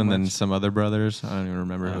 playing it you, so and then much. some other brothers. I don't even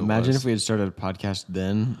remember who Imagine it if we had started a podcast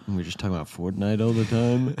then and we were just talking about Fortnite all the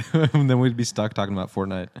time. we and then we'd be stuck talking about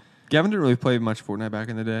Fortnite. Gavin didn't really play much Fortnite back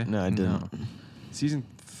in the day. No, I didn't. Season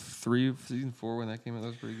 3, season 4 when that came out, that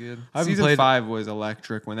was pretty good. I haven't Season played- 5 was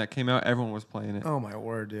electric. When that came out, everyone was playing it. Oh my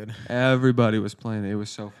word, dude. Everybody was playing it. It was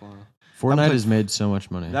so fun. Fortnite has made so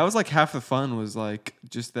much money. That was like half the fun was like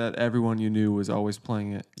just that everyone you knew was always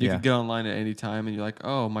playing it. You Yeah. could get online at any time and you're like,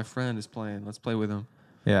 oh, my friend is playing. Let's play with him.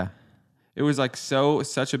 Yeah. It was like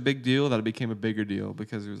such a big deal that it became a bigger deal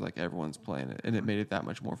because it was like everyone's playing it and it made it that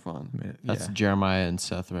much more fun. That's yeah. Jeremiah and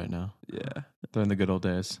Seth right now. Yeah. They're in the good old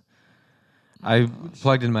days. I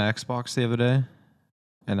plugged in my Xbox the other day,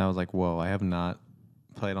 and I was like, whoa, I have not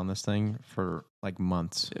played on this thing for like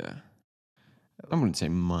months. Yeah. I wouldn't say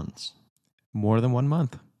months. More than 1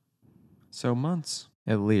 month, So months.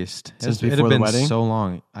 at least. Since it had before the been wedding? so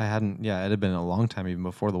long. It had been a long time even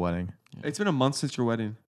before the wedding. It's been a month since your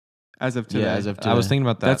wedding. As of today. Yeah, as of today. I was thinking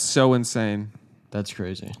about that. That's so insane. That's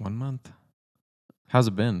crazy. 1 month. How's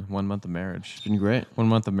it been? 1 month of marriage. It's been great. 1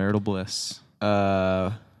 month of marital bliss.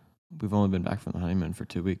 We've only been back from the honeymoon for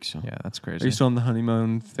 2 weeks. So Yeah, that's Are you crazy. still in the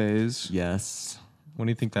honeymoon phase? yes, When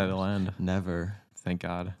do you think that'll end? never, Thank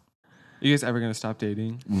God. Are you guys ever going to stop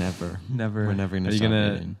dating? never. Never. We're never gonna. Are you stop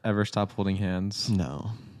gonna dating. ever stop holding hands?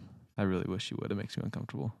 No. I really wish you would. It makes me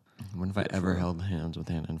uncomfortable. When have I Yeah, ever for- held hands with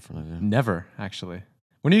Hannah in front of you? Never, actually.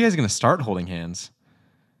 When are you guys gonna start holding hands?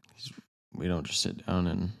 We don't just sit down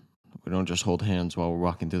and we don't just hold hands while we're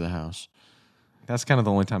walking through the house. That's kind of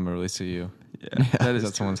the only time I really see you. Yeah, that is at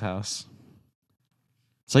true. someone's house.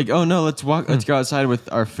 It's like, oh no, let's walk. Let's go outside with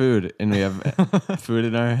our food, and we have food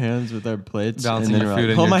in our hands with our plates. Balancing and then your we're food like,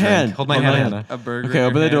 and hold your my drink. hand. Hold my hand, Hannah. A burger. Okay, in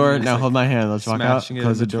open your the door. hand, Now just, hold my hand. Let's walk out. smashing it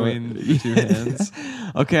Close in the door. between the two hands.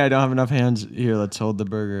 Okay, I don't have enough hands. Here, let's hold the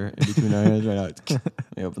burger in between our hands right now.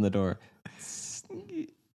 We open the door.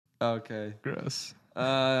 Okay. Gross.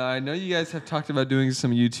 I know you guys have talked about doing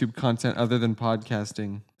some YouTube content other than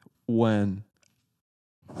podcasting. When?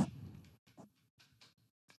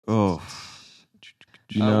 Oh.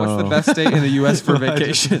 What's the best state in the U.S. for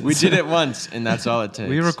vacation? We did it once, and that's all it takes.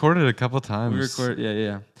 We recorded a couple times. We record.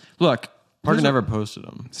 Yeah. Look, Parker here's never posted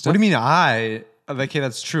them. What do you mean I? Okay,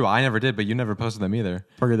 that's true. I never did, but you never posted them either.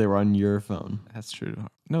 Parker, they were on your phone. That's true.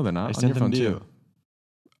 No, they're not. I On sent your them phone to too. you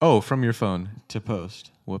Oh, from your phone. to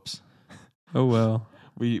post. Whoops. Oh well.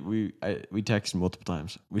 We texted multiple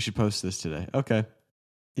times. We should post this today. Okay.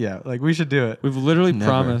 Yeah, like we should do it. We've literally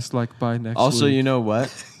Never. promised like by next. Also, week. you know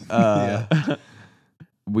what? A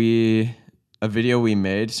video we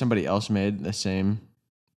made, somebody else made the same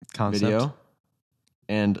Concept. video,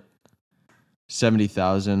 and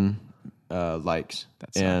 70,000 likes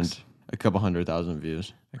That sucks. and a couple 100,000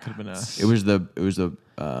 views. It could have been us. It was the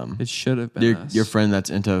it should have been us. your friend that's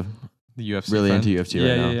into the UFC. really friend. into UFC Yeah,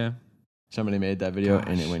 right now. yeah. Somebody made that video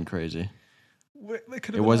and it Gosh. went crazy. They could've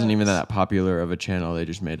It been wasn't even us. that popular of a channel. They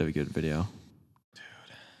just made a good video.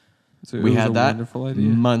 So it We was had a that wonderful idea.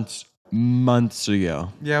 months ago.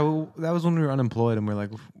 Yeah, well, that was when we were unemployed, and we're like,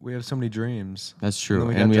 we have so many dreams. That's And true.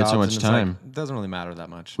 then And we got had so jobs, much and it's like, time. it doesn't really matter that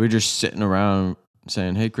much. We were just sitting around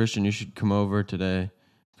saying, "Hey, Christian, you should come over today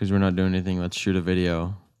because we're not doing anything. Let's shoot a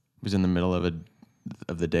video." It was in the middle of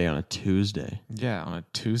the day on a Tuesday, Yeah, on a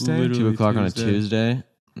Tuesday. Literally 2:00 on a Tuesday. Tuesday. And it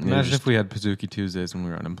was Imagine just- if we had Pazuki Tuesdays when we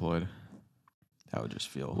were unemployed. that would just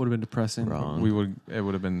feel Would have been depressing. wrong. It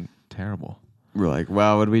would have been terrible. We're like,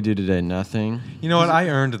 "Wow, what did we do today? Nothing." You know what? I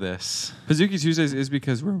earned this. Pazuki Tuesdays is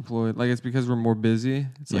because we're employed. Like it's because we're more busy.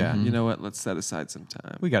 It's like, Yeah. you know what? Let's set aside some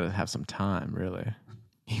time. We got to have some time, really.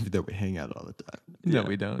 Even though we hang out all the time, No,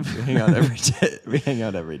 we don't. we hang out every day. We hang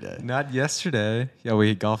out every day. Not yesterday. Yeah,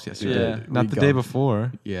 we golfed yesterday. Yeah. Not We the day golfed.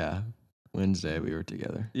 before. Yeah, Wednesday we were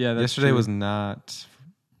together. Yeah, that's Yesterday true. was not.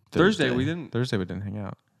 Thursday. We didn't. Thursday we didn't hang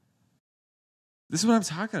out. This is what I'm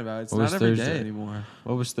talking about. It's What not was every day Thursday? anymore.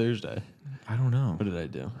 What was Thursday? I don't know. What did I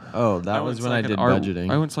do? Oh, that I was went to when like I an did art-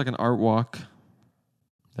 budgeting. I went to like an art walk.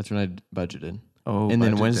 That's when I budgeted. Oh, And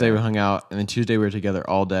then budget Wednesday day. we hung out, and then Tuesday we were together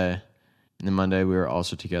all day, And then Monday we were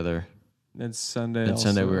also together. Then Sunday. And also.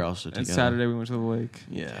 Sunday we were also And together. Saturday we went to the lake.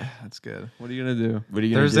 Yeah. That's good. What are you gonna do? What are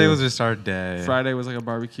you gonna Thursday do? was just our day. Friday was like a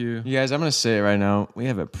barbecue. You guys, I'm gonna say it right now. We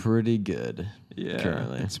have it pretty good Yeah.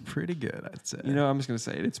 currently. It's pretty good, I'd say. You know, I'm just gonna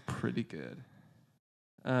say it. It's pretty good.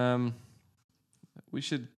 We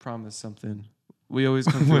should promise something. We always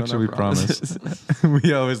come through What on should our we promises.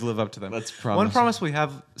 we always live up to them. Let's promise. One promise we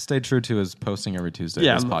have stayed true to is posting every Tuesday.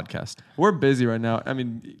 Yeah, this I'm- podcast. We're busy right now. I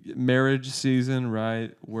mean, marriage season,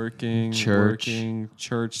 right? Working,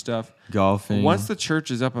 church stuff. Golfing. Once the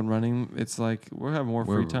church is up and running, it's like we'll have more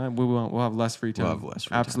free We're- time. We'll have less free time. We'll have less free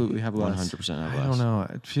time. Absolutely have less. 100% have I less. don't know.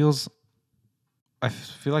 It feels. I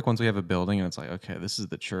feel like once we have a building and it's like, okay, this is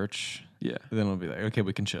the church, Yeah. then it'll be like, okay,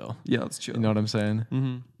 we can chill. Yeah, let's chill. You know what I'm saying?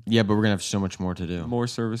 Mm-hmm. Yeah, but we're gonna have so much more to do. More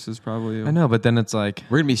services probably. I know, but then it's like,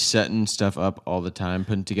 We're gonna be setting stuff up all the time,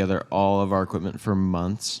 putting together all of our equipment for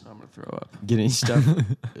months, I'm gonna throw up. getting stuff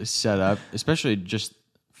set up, especially just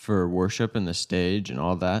for worship and the stage and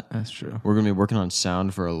all that. that's true. We're gonna be working on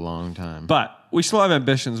sound for a long time. But we still have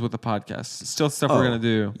ambitions with the podcast. Still stuff we're Oh. gonna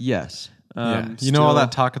do. Yes. Yeah. You know all still-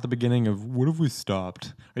 that talk at the beginning of what if we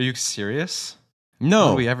stopped? Are you serious? No,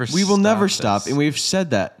 Will we ever will never stop stop, this? and we've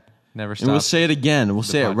said that, Never and stop. we'll say it again. We'll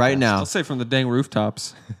say it right podcast. now. I'll say from the dang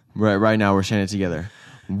rooftops. Right now, we're saying it together.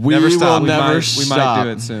 We Never will stop. never we stop. might do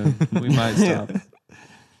it soon. We might stop.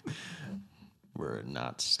 We're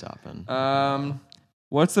not stopping.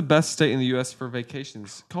 What's the best state in the U.S. for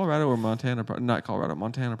vacations? Colorado or Montana? Not Colorado.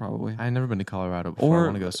 Montana probably. I've never been to Colorado before. I Or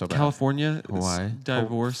want to go so bad. California. It's Hawaii.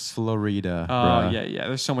 Divorce. Florida. Oh, bruh. yeah.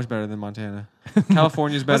 There's so much better than Montana.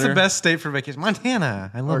 California's better. What's the best state for vacation?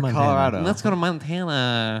 Montana. I love Or Montana. Colorado. Let's go to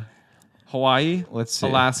Montana. Hawaii. Let's see.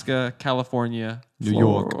 Alaska. California. New New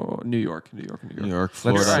York. New York, Let's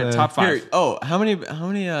Florida. All right, top five. Here, oh, how many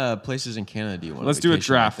places in Canada do you want? Let's to do a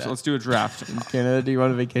vacation like draft. that? Let's do a draft. In Canada, do you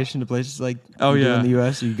want a vacation to places like? Oh, you do yeah. in the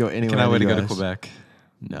U.S. You go anywhere. Cannot in wait the to go to US. Quebec.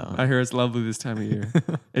 No, I hear it's lovely this time of year.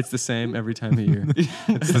 It's the same every time of year.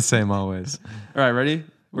 It's the same always. All right, ready?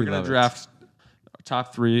 We're We gonna love it. draft our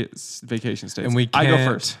top 3 vacation states. And we can't. I go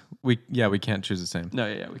first. We can't choose the same. No,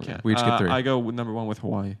 yeah, we can't. We each get 3. I go with number 1 with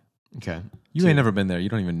Hawaii. okay. You ain't never been there. You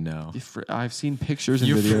don't even know. I've seen pictures and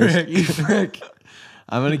You videos. frick. You frick.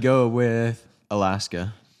 I'm gonna go with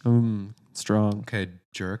Alaska. Strong. Okay,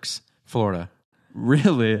 jerks. Florida.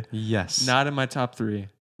 Really? Yes. Not in my top 3.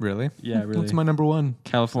 really. Yeah, really. What's my number 1?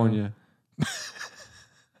 California. Okay.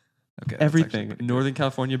 that's Everything. actually pretty Northern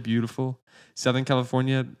California, beautiful. Southern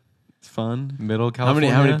California, fun. good. Middle How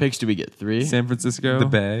California. many picks do we get? 3. San Francisco. The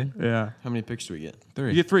Bay. Yeah. How many picks do we get? 3.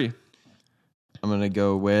 You get 3. I'm gonna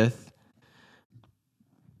go with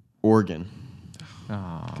Oregon.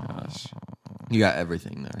 Oh. Gosh. You got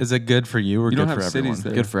everything there. Is it good for you or You don't good for have everyone? cities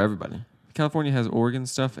there. Good for everybody. California has Oregon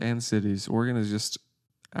stuff and cities. Oregon is just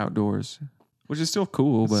outdoors, which is still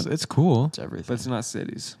cool, but It's cool. It's everything. but it's not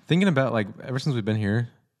cities. Thinking about like ever since we've been here,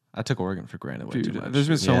 I took Oregon for granted way too Dude, much. there's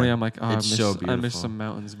been so Yeah. many. I'm like, oh, It's I so miss beautiful. some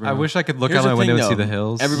mountains, bro. I wish I could look Here's out the my window thing, and see though. the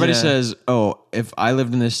hills. Everybody Yeah. says, "Oh, if I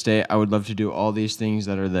lived in this state, I would love to do all these things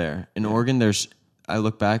that are there." In Oregon, there's. I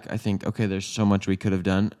look back, I think, okay, there's so much we could have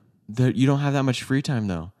done. You don't have that much free time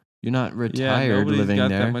though. You're not yeah, retired nobody's living got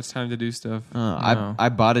there. that much time to do stuff. No. I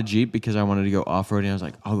bought a Jeep because I wanted to go off roading. I was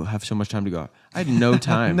like, I'll have so much time to go. I had no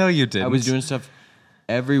time. No, you didn't. I was doing stuff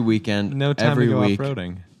every weekend. no time every to go week.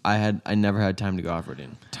 off-roading. I never had time to go off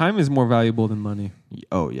roading. Time is more valuable than money.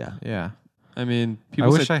 Oh yeah. Yeah. I mean, I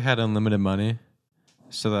people wish say, I had unlimited money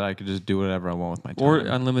so that I could just do whatever I want with my time. or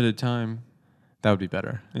unlimited time, that would be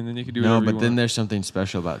better. and then you could do No, whatever but you then want. there's something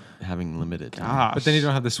special about having limited time. Gosh. But then you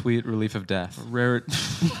don't have the sweet relief of death. Rare.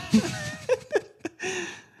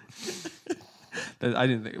 I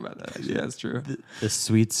didn't think about that. Actually, that's true. The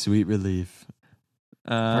sweet, sweet relief.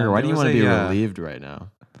 Parker, why do there you was want to be a, relieved right now?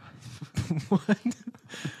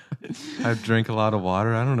 I drink a lot of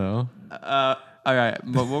water. I don't know. All right,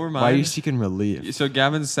 but what were mine? Why are you seeking relief? So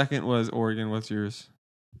Gavin's second was Oregon. What's yours?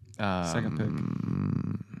 Second pick.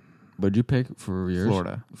 What'd you pick for yours?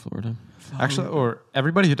 Florida. Florida. Actually, or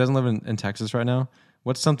everybody who doesn't live in Texas right now,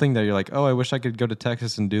 what's something that you're like, oh, I wish I could go to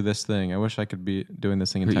Texas and do this thing. I wish I could be doing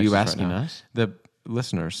this thing in Are Texas you asking right now. us? The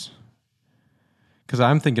listeners. Because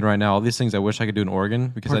I'm thinking right now, all these things I wish I could do in Oregon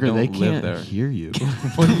because Parker, I they don't live can't there. hear you.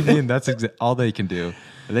 What do you mean? That's all they can do.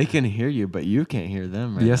 They can hear you, but you can't hear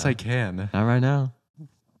them right Yes, now. I can. Not right now.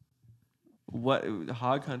 What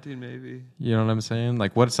hog hunting? Maybe You know what I'm saying?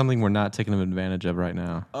 Like, what's something we're not taking advantage of right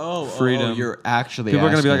now? Oh, Freedom. you're actually people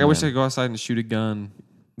are gonna be like, I wish I asking could go outside and shoot a gun.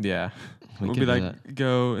 Yeah. them. We We'll can be do like,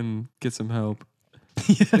 go and get some help.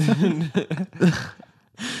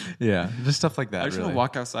 Yeah, just stuff like that. I just really. want to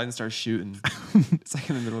walk outside and start shooting. It's like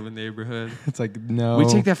in the middle of a neighborhood. It's like no. We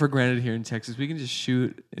take that for granted here in Texas. We can just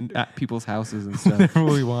shoot at people's houses and stuff. whatever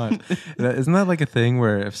we want. Isn't that like a thing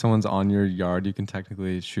where if someone's on your yard, you can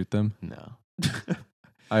technically shoot them? No.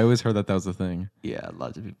 I always heard that was a thing Yeah,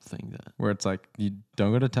 lots of people think that. where it's like you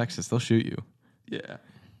don't go to Texas, they'll shoot you, Yeah.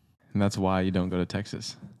 and that's why you don't go to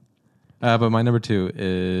Texas. But my number 2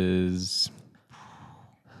 is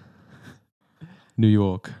New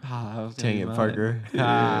York. Dang it, Parker. All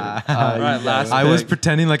right, last I was pick.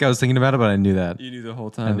 pretending like I was thinking about it, but I knew that. You knew the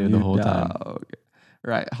whole time. I knew the you whole time. dog.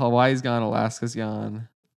 Right. Hawaii's gone. Alaska's gone.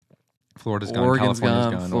 Florida's gone. Oregon's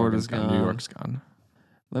California's gone, gone. Florida's Oregon's gone. New York's gone.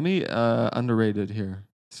 Let me underrated here.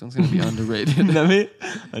 This one's gonna be underrated. Let me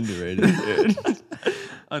underrated.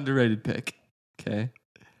 Underrated pick. Okay.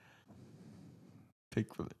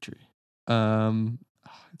 Pick from the tree.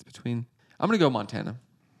 It's between. I'm gonna go Montana.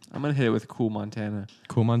 I'm gonna hit it with cool Montana.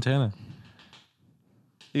 Cool Montana.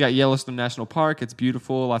 You got Yellowstone National Park. It's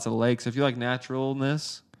beautiful. Lots of lakes. If you like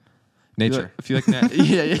naturalness, Nature. If you like,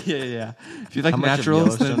 yeah. If you like How much of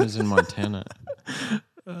naturalness, Yellowstone then is in Montana?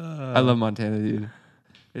 I love Montana, dude.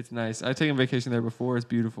 It's nice. I've taken vacation there before. It's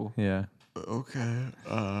beautiful. Yeah. Okay.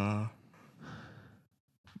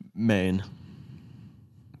 Maine.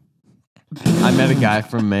 I met a guy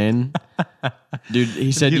from Maine. Dude,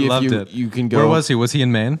 he said He loved if it. you can go. Where was he? Was he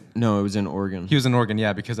in Maine? No, it was in Oregon. He was in Oregon,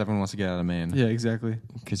 yeah, because everyone wants to get out of Maine. Yeah, exactly.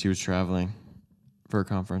 Because he was traveling for a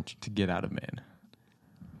conference. To get out of Maine.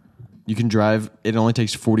 You can drive. It only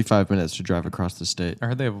takes 45 minutes to drive across the state. I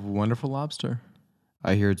heard they have wonderful lobster.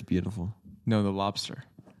 I hear it's beautiful. No, the lobster.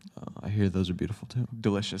 I hear those are beautiful too.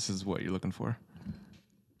 Delicious is what you're looking for.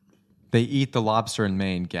 They eat the lobster in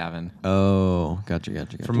Maine, Gavin. Oh, gotcha.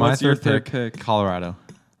 For my What's your third third pick, pick? Colorado.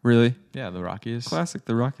 Really? Yeah, the Rockies. Classic,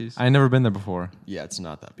 the Rockies. I never been there before. Yeah, it's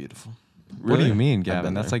not that beautiful. What do you mean, I've Gavin?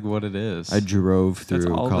 been That's there. like what it is. I drove That's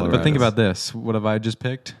through all that- Colorado. But think about this. What have I just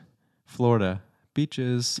picked? Florida.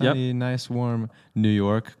 Beaches, sunny, nice, warm. New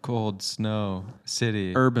York, cold, snow,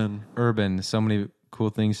 city, Urban. urban. So many cool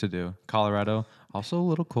things to do. Colorado, also a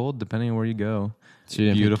little cold depending on where you go. So you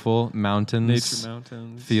didn't pick- Beautiful mountains, Nature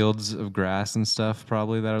mountains. fields of grass and stuff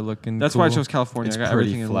probably that are looking That's cool. why I chose California. It's I got pretty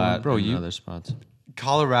everything flat, in Bro, in you- other spots.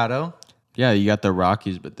 Colorado. Yeah, you got the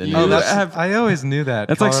Rockies, but then You Oh, you that's have- I always knew that.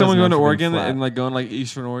 That's like Colorado's someone going to known for being Oregon flat. and like going like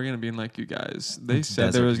Eastern Oregon and being like, you guys, they It's said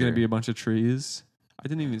there desert was going to here. be a bunch of trees. I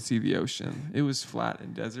didn't even see the ocean. It was flat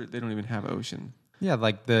and desert. They don't even have ocean. Yeah,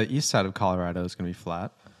 like the east side of Colorado is going to be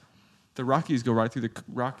flat. The Rockies go right through the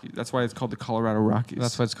Rockies. That's why it's called the Colorado Rockies.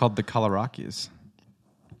 That's why it's called the Colorockies.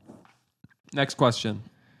 Next question.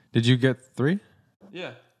 Did you get 3?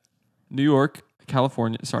 Yeah. New York,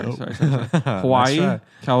 California. Sorry. Hawaii, Nice try.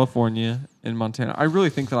 California, and Montana. I really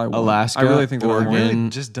think that I won. Alaska, I really think that I won. Oregon,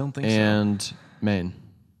 just don't think and Maine.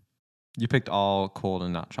 You picked all cold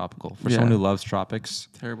and not tropical. For Yeah. someone who loves tropics,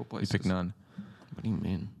 Terrible you places. picked none. What do you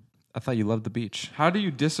mean? I thought you loved the beach. How do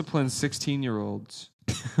you discipline 16-year-olds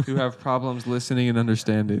who have problems listening and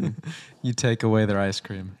understanding? You take away their ice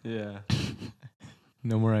cream. Yeah.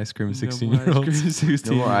 No more ice cream, No 16-year-olds.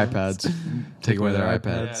 No more iPads. Take away their Yeah,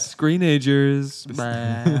 iPads. screenagers.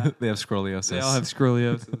 They have scoliosis. They all have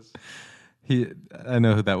scoliosis. I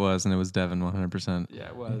know who that was, and it was Devin, 100%. Yeah,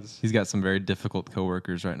 it was. He's got some very difficult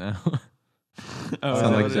coworkers right now. Oh,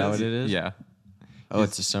 Sound like is that what it is? Yeah. Oh,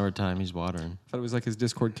 it's the summertime. He's watering. I thought it was like his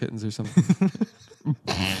Discord kittens or something.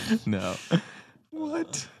 No.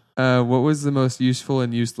 What? What was the most useful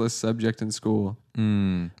and useless subject in school?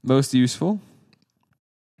 Most useful?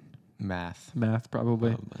 Math. Math, probably.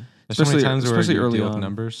 There's so many Especially- times where especially you early deal with on.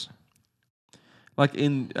 numbers. Like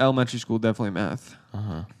in elementary school, definitely math.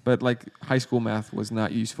 Uh-huh. But like high school math was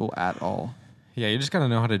not useful at all. Yeah, you just got to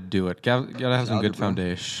know how to do it. Gotta have some good Algebra.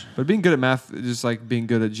 foundation. But being good at math is just like being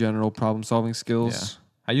good at general problem solving skills.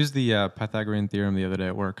 I used the Pythagorean theorem the other day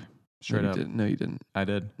at work. Straight no, up. you didn't. No, you didn't. I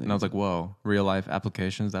did. And I was like, whoa, real life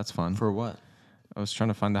applications, that's fun. For what? I was trying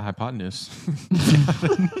to find the hypotenuse.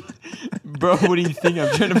 Bro, what do you think?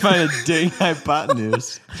 I'm trying to find a dang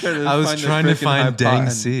hypotenuse. I was trying to find dang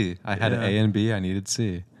hypotenuse. C. I had Yeah. A and B. I needed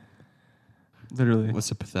C. Literally. What's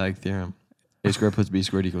the Pythagorean theorem? A squared plus B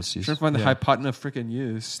squared equals C. Trying to find the Yeah. hypotenuse freaking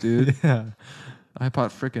use, dude. Yeah. Hypot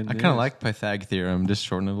freaking. I kind of like Pythag theorem. Just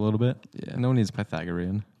shorten it a little bit. Yeah. No one needs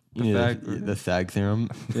Pythagorean. You need Pythag- the Thag theorem.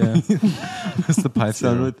 Yeah. What's the Pi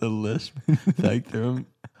Sound theorem? with the lisp. Thag theorem.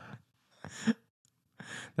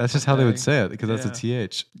 That's just how they would Pythag. say it because that's Yeah. a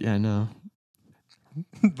TH. Yeah, I know.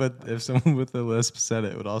 But if someone with a lisp said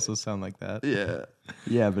it, it would also sound like that. Yeah.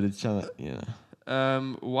 Yeah, but it's kind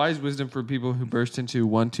of Wise wisdom for people who burst into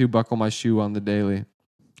 1-2 buckle my shoe on the daily.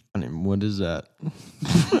 I mean, what is that?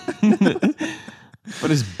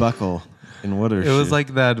 What is buckle? And what are It was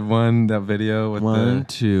like that video with 1,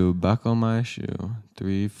 2, buckle my shoe.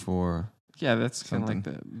 3, 4. Yeah, that's kind of like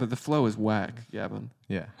that. But the flow is whack, Gavin.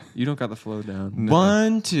 Yeah. You don't got the flow down. No.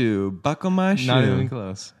 1, 2, buckle my shoe. Not even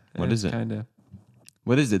close. What is it? Kind of.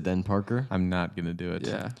 What is it then, Parker? I'm not going to do it.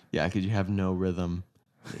 Yeah. Yeah, because you have no rhythm.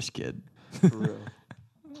 This kid. For real.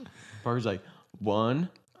 Parker's like 1,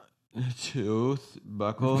 2,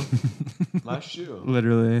 buckle my shoe.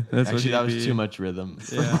 Literally. That's Actually, what that was he'd be. too much rhythm.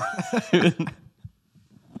 Yeah.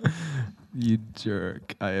 You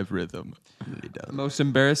jerk. I have rhythm. Really dumb. Most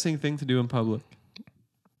embarrassing thing to do in public.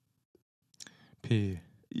 Pee.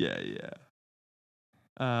 Yeah.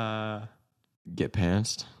 Get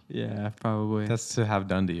pantsed. Yeah, probably. That's to have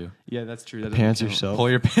done to you. Yeah, that's true. That Pants doesn't count. yourself. Pull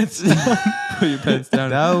your pants down. Pull your pants down.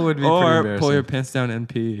 That would be pretty or embarrassing. pull your pants down and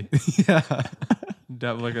pee. Yeah.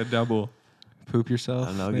 Like a double. Poop I yourself.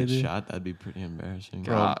 don't know, maybe? get shot. That'd be pretty embarrassing.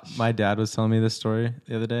 Well, Gosh. my dad was telling me this story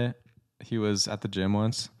the other day. He was at the gym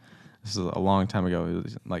once. This is a long time ago. He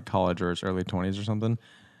was like college or his early 20s or something.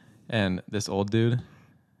 And this old dude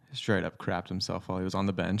straight up crapped himself while he was on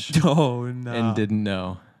the bench Oh no. and didn't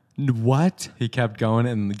know. What? He kept going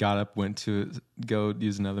and got up, went to go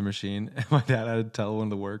use another machine. And my dad had to tell one of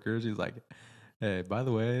the workers, he's like, hey, by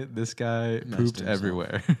the way, this guy pooped himself.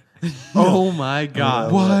 everywhere. Oh my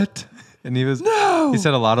god. What? And he was he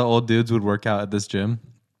said a lot of old dudes would work out at this gym.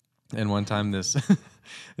 And one time this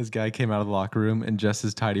this guy came out of the locker room in just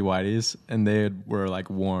his tidy whities and were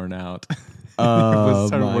like worn out. Oh,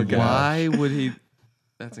 started my working God. out. Why would he?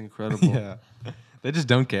 That's incredible. Yeah. They just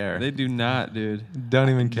don't care. They do not, dude.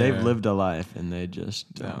 don't even care. They've lived a life and they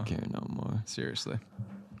just don't No. care no more. Seriously.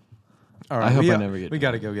 All I hope we, I never get We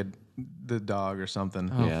got to go get the dog or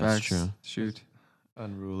something. Oh, Yeah, that's facts. true. Shoot.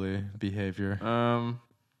 Unruly behavior.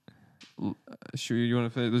 Shoot. You want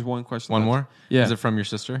to finish? There's one question. One left. more? Yeah. Is it from your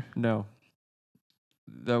sister? No.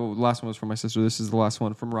 The last one was from my sister. This is the last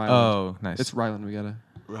one from Ryland. Oh, nice. It's Ryland. We gotta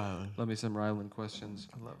Right. let me some Ryland questions.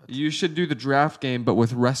 I love it. You should do the draft game, but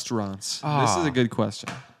with restaurants. This is Ah. a good question.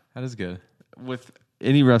 That is good. With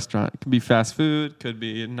any restaurant, it could be fast food, could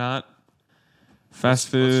be not fast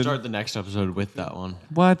food. Let's start the next episode with that one.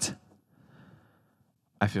 What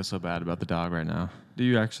I feel so bad about the dog right now do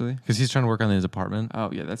you actually? because he's trying to work on his apartment.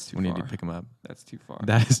 Oh yeah, that's too We far. need to pick him up. That's too far.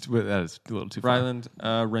 That is a little too far. Ryland,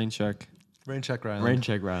 rain check. Rain check, Ryland. Rain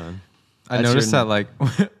check Ryland. I That's noticed your- that like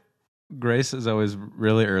Grace is always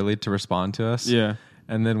really early to respond to us. Yeah.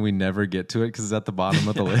 And then we never get to it because it's at the bottom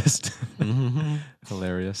of the list.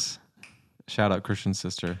 Hilarious. Shout out Christian's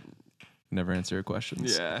sister. Never answer your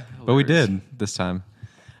questions. Yeah. But we hilarious. did this time.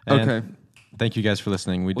 And Okay. Thank you guys for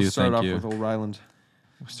listening. We We'll do start thank off you. with old Ryland.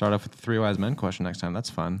 Start off with the 3 wise men question next time. That's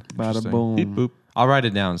fun. Bada Interesting. boom. Beep boop. I'll write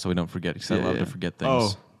it down so we don't forget because I Yeah, love yeah. to forget things.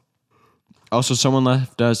 Oh. Also, someone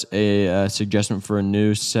left us a suggestion for a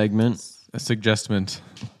new segment. A suggestment.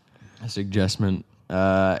 A suggestion.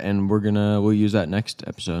 And we'll use that next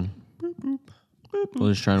episode. We'll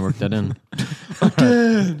just try and work that in.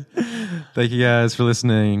 Thank you guys for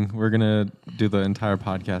listening. We're going to do the entire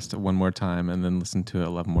podcast one more time and then listen to it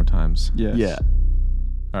 11 more times. Yes. Yeah.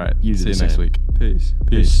 All right. You do See the you next same. week. Peace.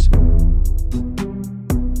 Peace.